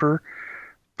the Ripper,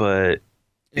 but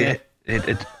Yeah.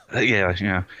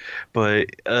 yeah. But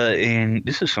and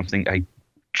this is something I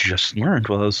just learned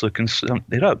while I was looking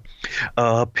it up.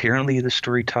 Apparently, the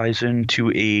story ties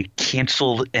into a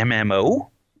canceled MMO.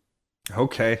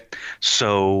 Okay.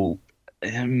 So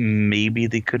maybe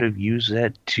they could have used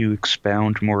that to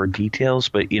expound more details,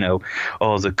 but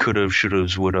all the could-have,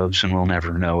 should-haves, would-haves, and we'll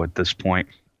never know at this point.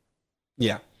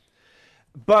 Yeah.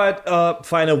 But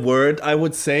final word, I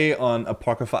would say, on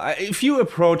Apocrypha. If you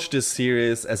approach this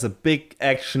series as a big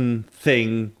action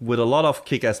thing with a lot of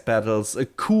kick-ass battles, a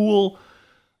cool,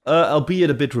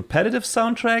 albeit a bit repetitive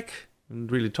soundtrack,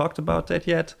 haven't really talked about that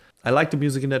yet. I like the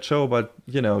music in that show, but,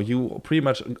 you pretty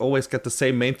much always get the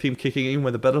same main theme kicking in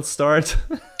when the battles start.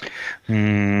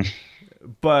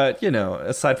 But,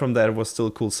 aside from that, it was still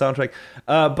a cool soundtrack.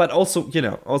 But also,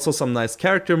 also some nice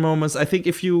character moments. I think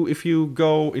if you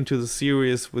go into the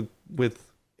series with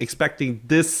expecting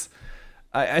this,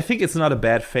 I think it's not a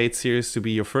bad Fate series to be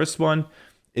your first one.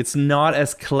 It's not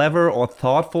as clever or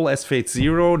thoughtful as Fate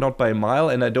Zero, not by a mile,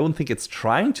 and I don't think it's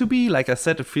trying to be. Like I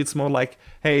said, it feels more like,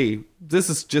 hey, this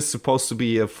is just supposed to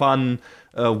be a fun,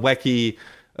 wacky,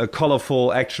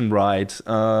 colorful action ride,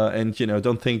 and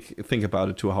don't think about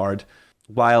it too hard.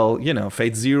 While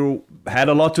Fate Zero had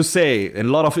a lot to say and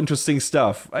a lot of interesting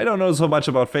stuff. I don't know so much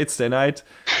about Fate Stay Night.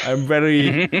 I'm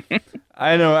very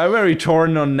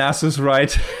torn on Nasu's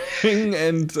writing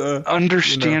and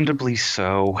understandably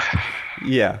so.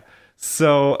 Yeah.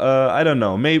 So, I don't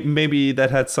know. Maybe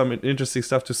that had some interesting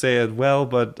stuff to say as well,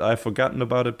 but I've forgotten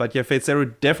about it. But yeah, Fate Zero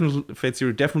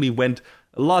definitely went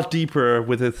a lot deeper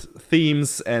with its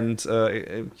themes and,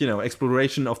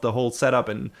 exploration of the whole setup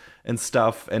and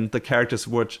stuff. And the characters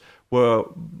which were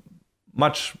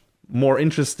much more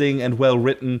interesting and well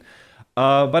written.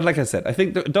 But like I said,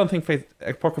 don't think Fate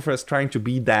Apocrypha is trying to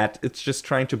be that. It's just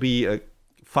trying to be a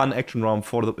fun action ROM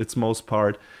for its most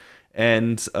part.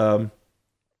 And,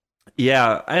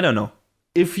 yeah, I don't know.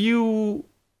 If you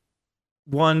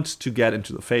want to get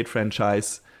into the Fate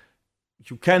franchise,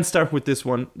 you can start with this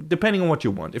one, depending on what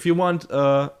you want. If you want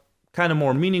a kind of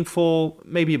more meaningful,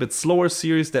 maybe a bit slower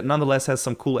series that nonetheless has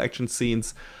some cool action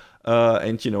scenes,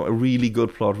 and a really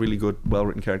good plot, really good,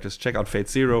 well-written characters, check out Fate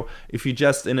Zero. If you're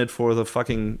just in it for the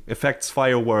fucking effects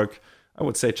firework, I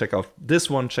would say check out this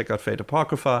one, check out Fate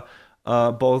Apocrypha.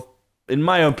 Both, in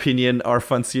my opinion, are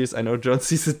fun series. I know John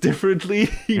sees it differently.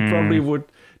 He probably would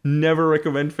never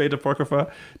recommend Fate Apocrypha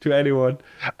to anyone.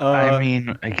 I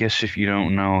mean, I guess if you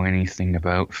don't know anything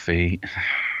about Fate.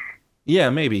 Yeah,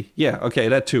 maybe. Yeah, okay,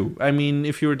 that too. I mean,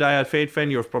 if you're a diehard Fate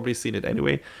fan, you've probably seen it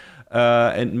anyway.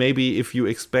 And maybe if you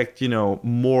expect, the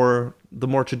more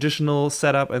traditional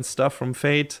setup and stuff from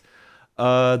Fate,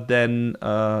 then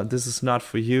this is not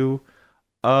for you.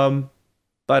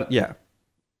 But yeah.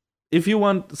 If you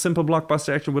want simple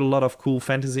blockbuster action with a lot of cool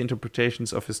fantasy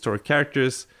interpretations of historic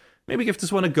characters, maybe give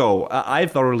this one a go. I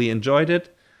thoroughly enjoyed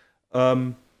it.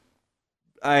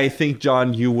 I think,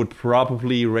 John, you would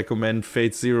probably recommend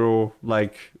Fate Zero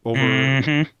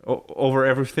over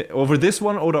everything, over this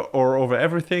one or over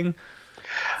everything.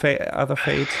 Other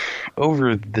Fate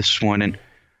over this one and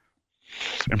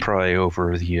probably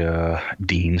over the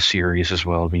Dean series as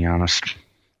well. To be honest.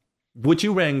 Would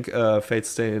you rank Fate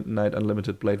Stay Night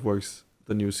Unlimited Blade Works,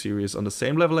 the new series, on the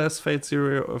same level as Fate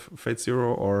Zero,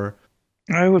 or?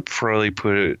 I would probably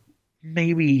put it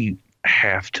maybe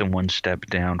half to one step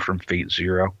down from Fate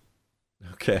Zero.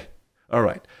 Okay. All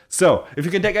right. So, if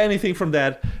you can take anything from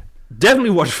that,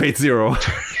 definitely watch Fate Zero.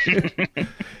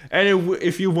 And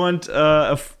if you want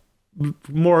a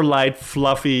more light,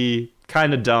 fluffy,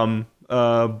 kind of dumb,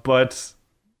 but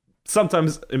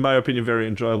sometimes, in my opinion, very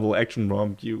enjoyable action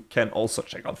ROM, you can also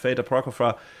check out Fate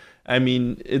Apocrypha. I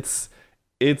mean, it's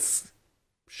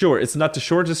sure, it's not the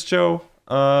shortest show,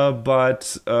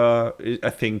 but I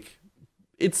think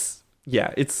it's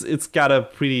yeah, it's got a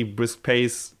pretty brisk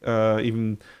pace,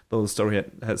 even though the story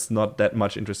has not that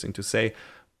much interesting to say.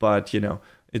 But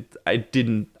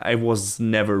I was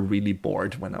never really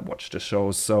bored when I watched the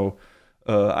show. So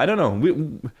I don't know.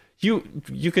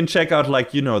 You can check out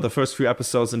the first few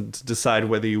episodes and decide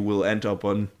whether you will end up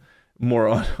on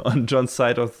more on John's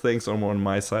side of things or more on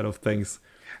my side of things.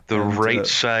 The right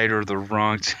side or the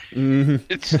wrong side.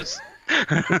 It's just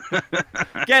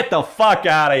get the fuck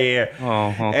out of here.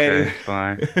 Oh, okay,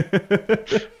 fine.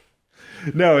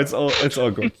 No, it's all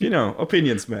good.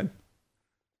 Opinions, man.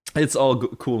 It's all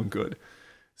cool and good.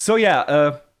 So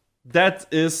yeah, that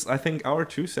is, I think, our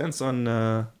 2 cents on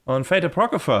Fate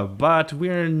Apocrypha. But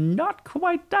we're not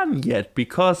quite done yet,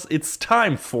 because it's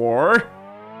time for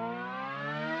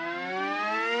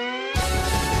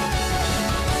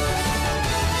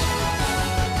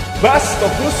Best of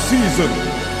the Season.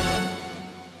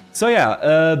 So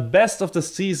yeah, best of the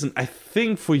season. I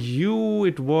think for you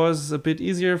it was a bit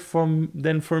easier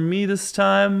than for me this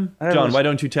time. John, why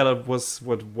don't you tell us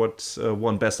what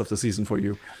won best of the season for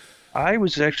you? I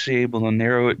was actually able to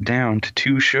narrow it down to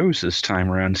 2 shows this time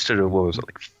around instead of, what was it,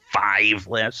 like 5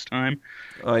 last time?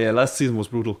 Oh yeah, last season was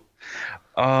brutal.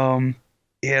 Yeah,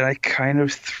 I kind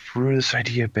of threw this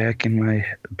idea back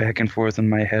and forth in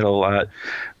my head a lot,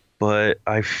 but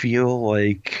I feel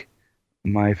like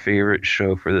my favorite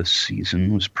show for this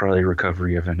season was probably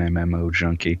Recovery of an MMO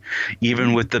Junkie,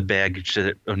 even with the baggage that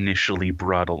it initially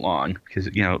brought along. Because,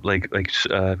 like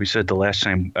we said the last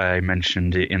time I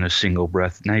mentioned it in a single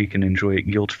breath, now you can enjoy it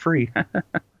guilt-free.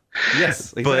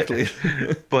 Yes, exactly.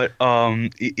 But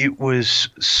it was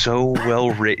so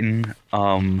well written.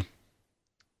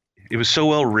 It was so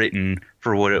well written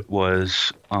for what it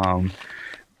was.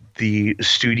 The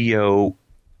studio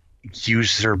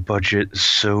used their budget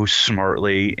so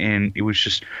smartly, and it was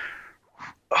just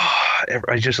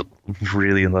I just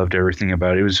really loved everything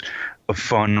about it. It was a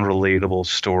fun, relatable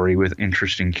story with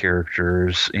interesting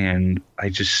characters, and I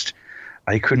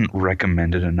couldn't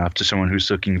recommend it enough to someone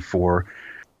who's looking for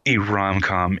a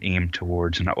rom-com aimed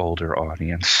towards an older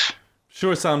audience.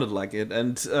 Sure sounded like it,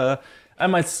 and I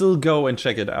might still go and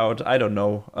check it out. I don't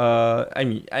know. I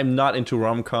mean, I'm not into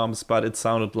rom-coms, but it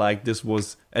sounded like this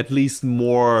was at least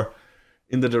more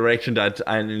in the direction that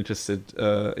I'm interested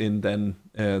in than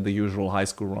the usual high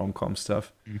school rom-com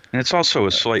stuff. And it's also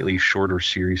a slightly shorter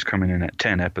series, coming in at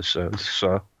 10 episodes.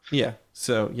 So yeah,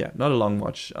 not a long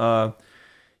watch.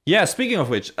 Yeah, speaking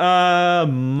of which,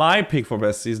 my pick for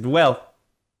best season. Well,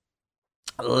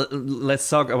 let's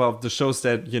talk about the shows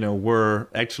that were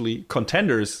actually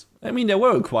contenders. I mean, there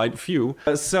were quite a few.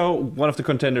 So one of the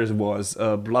contenders was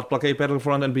Blood Blockade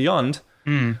Battlefront and Beyond,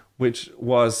 which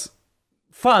was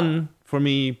fun for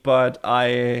me, but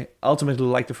I ultimately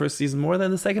liked the first season more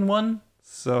than the second one.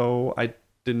 So I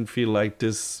didn't feel like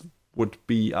this would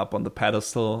be up on the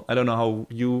pedestal. I don't know how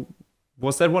you...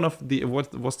 Was that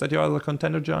was that your other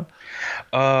contender, John?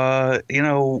 I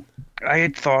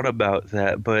had thought about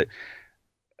that, but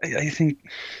I think...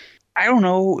 I don't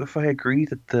know if I agree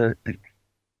that the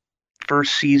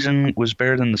first season was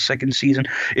better than the second season,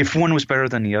 if one was better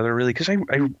than the other, really, because I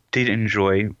did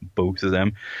enjoy both of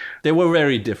them. They were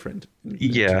very different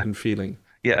in feeling.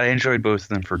 Yeah, I enjoyed both of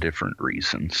them for different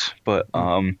reasons. But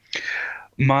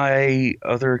my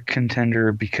other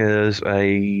contender, because I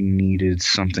needed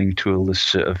something to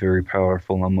elicit a very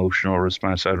powerful emotional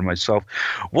response out of myself,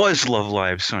 was Love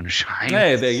Live Sunshine.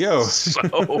 Hey, there you go.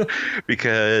 So,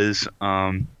 because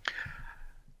I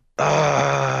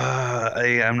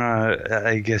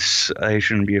guess I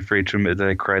shouldn't be afraid to admit that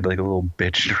I cried like a little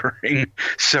bitch during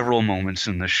several moments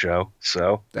in the show.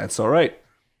 So that's all right.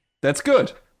 That's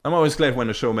good. I'm always glad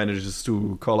when a show manages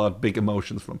to call out big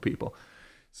emotions from people.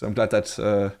 So I'm glad that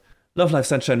Love Live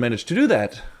Sunshine managed to do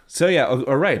that. So yeah,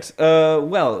 all right.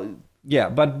 Well, yeah,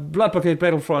 but Blood Blockade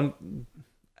Battlefront,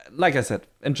 like I said,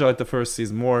 enjoyed the first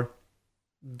season more.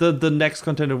 The next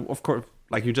contender, of course,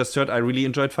 like you just heard, I really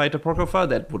enjoyed Fate Apocrypha.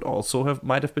 That would also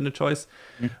might have been a choice.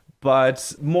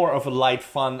 But more of a light,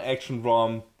 fun action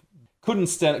rom. Couldn't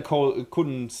stand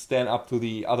up to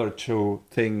the other 2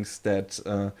 things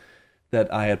that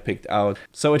I had picked out.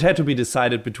 So it had to be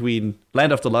decided between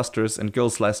Land of the Lustrous and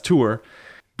Girls Last Tour.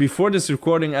 Before this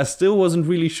recording, I still wasn't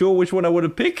really sure which one I would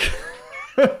have picked.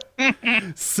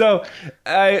 So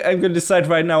I'm going to decide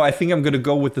right now. I think I'm going to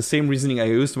go with the same reasoning I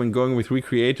used when going with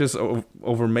Recreators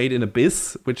over Made in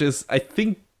Abyss, which is, I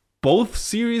think both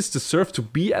series deserve to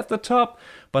be at the top,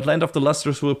 but Land of the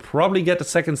Lustrous will probably get a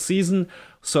second season,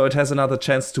 so it has another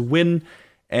chance to win.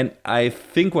 And I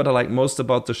think what I like most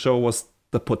about the show was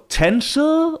the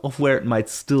potential of where it might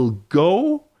still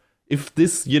go. If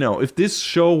this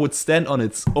show would stand on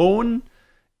its own,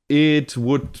 it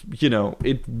would,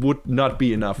 it would not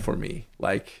be enough for me.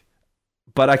 Like,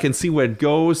 but I can see where it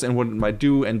goes and what it might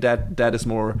do, and that is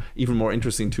even more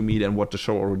interesting to me than what the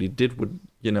show already did with,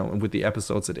 with the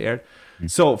episodes it aired.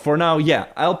 So for now, yeah,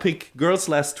 I'll pick Girls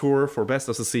Last Tour for best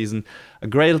of the season. A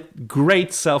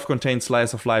great self-contained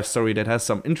slice of life story that has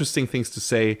some interesting things to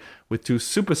say with 2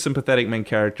 super sympathetic main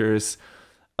characters,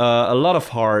 a lot of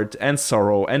heart and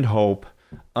sorrow and hope.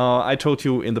 I told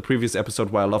you in the previous episode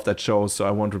why I love that show, so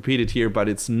I won't repeat it here, but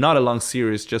it's not a long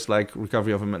series, just like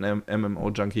Recovery of an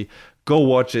MMO Junkie. Go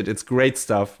watch it. It's great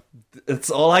stuff.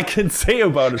 That's all I can say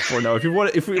about it for now. If you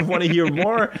want to hear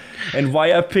more and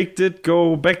why I picked it,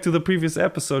 go back to the previous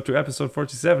episode, to episode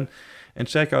 47, and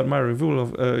check out my review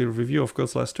of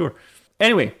Girls Last Tour.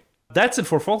 Anyway, that's it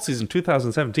for fall season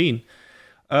 2017.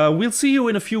 We'll see you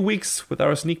in a few weeks with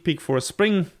our sneak peek for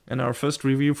spring and our first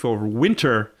review for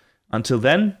winter. Until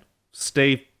then,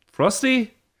 stay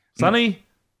frosty, sunny.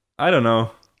 I don't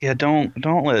know. Yeah, don't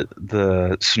let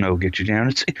the snow get you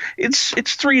down. It's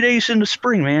 3 days into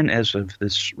spring, man, as of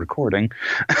this recording.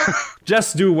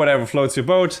 Just do whatever floats your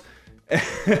boat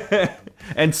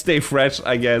and stay fresh,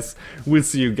 I guess. We'll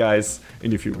see you guys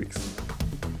in a few weeks.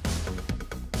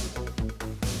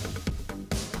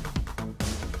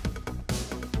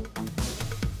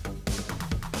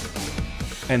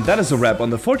 And that is a wrap on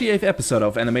the 48th episode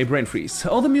of Anime Brain Freeze.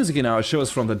 All the music in our show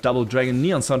is from the Double Dragon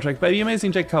Neon soundtrack by the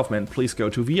amazing Jake Kaufman. Please go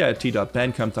to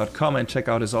vit.bandcamp.com and check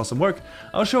out his awesome work.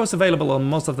 Our show is available on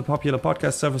most of the popular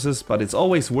podcast services, but it's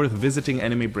always worth visiting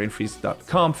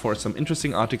animebrainfreeze.com for some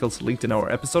interesting articles linked in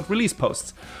our episode release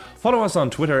posts. Follow us on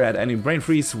Twitter at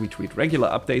AnimeBrainFreeze, we tweet regular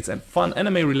updates and fun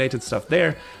anime-related stuff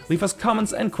there. Leave us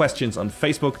comments and questions on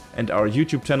Facebook and our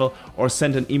YouTube channel, or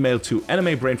send an email to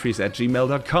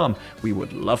animebrainfreeze@gmail.com. We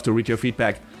would love to read your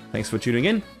feedback. Thanks for tuning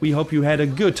in, we hope you had a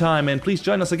good time, and please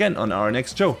join us again on our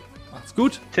next show. Macht's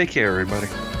gut. Take care, everybody.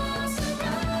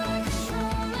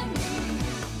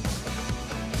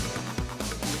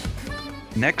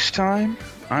 Next time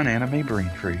on Anime Brain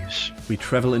Freeze, we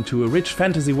travel into a rich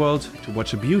fantasy world to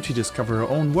watch a beauty discover her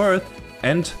own worth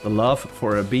and the love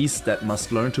for a beast that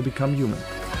must learn to become human.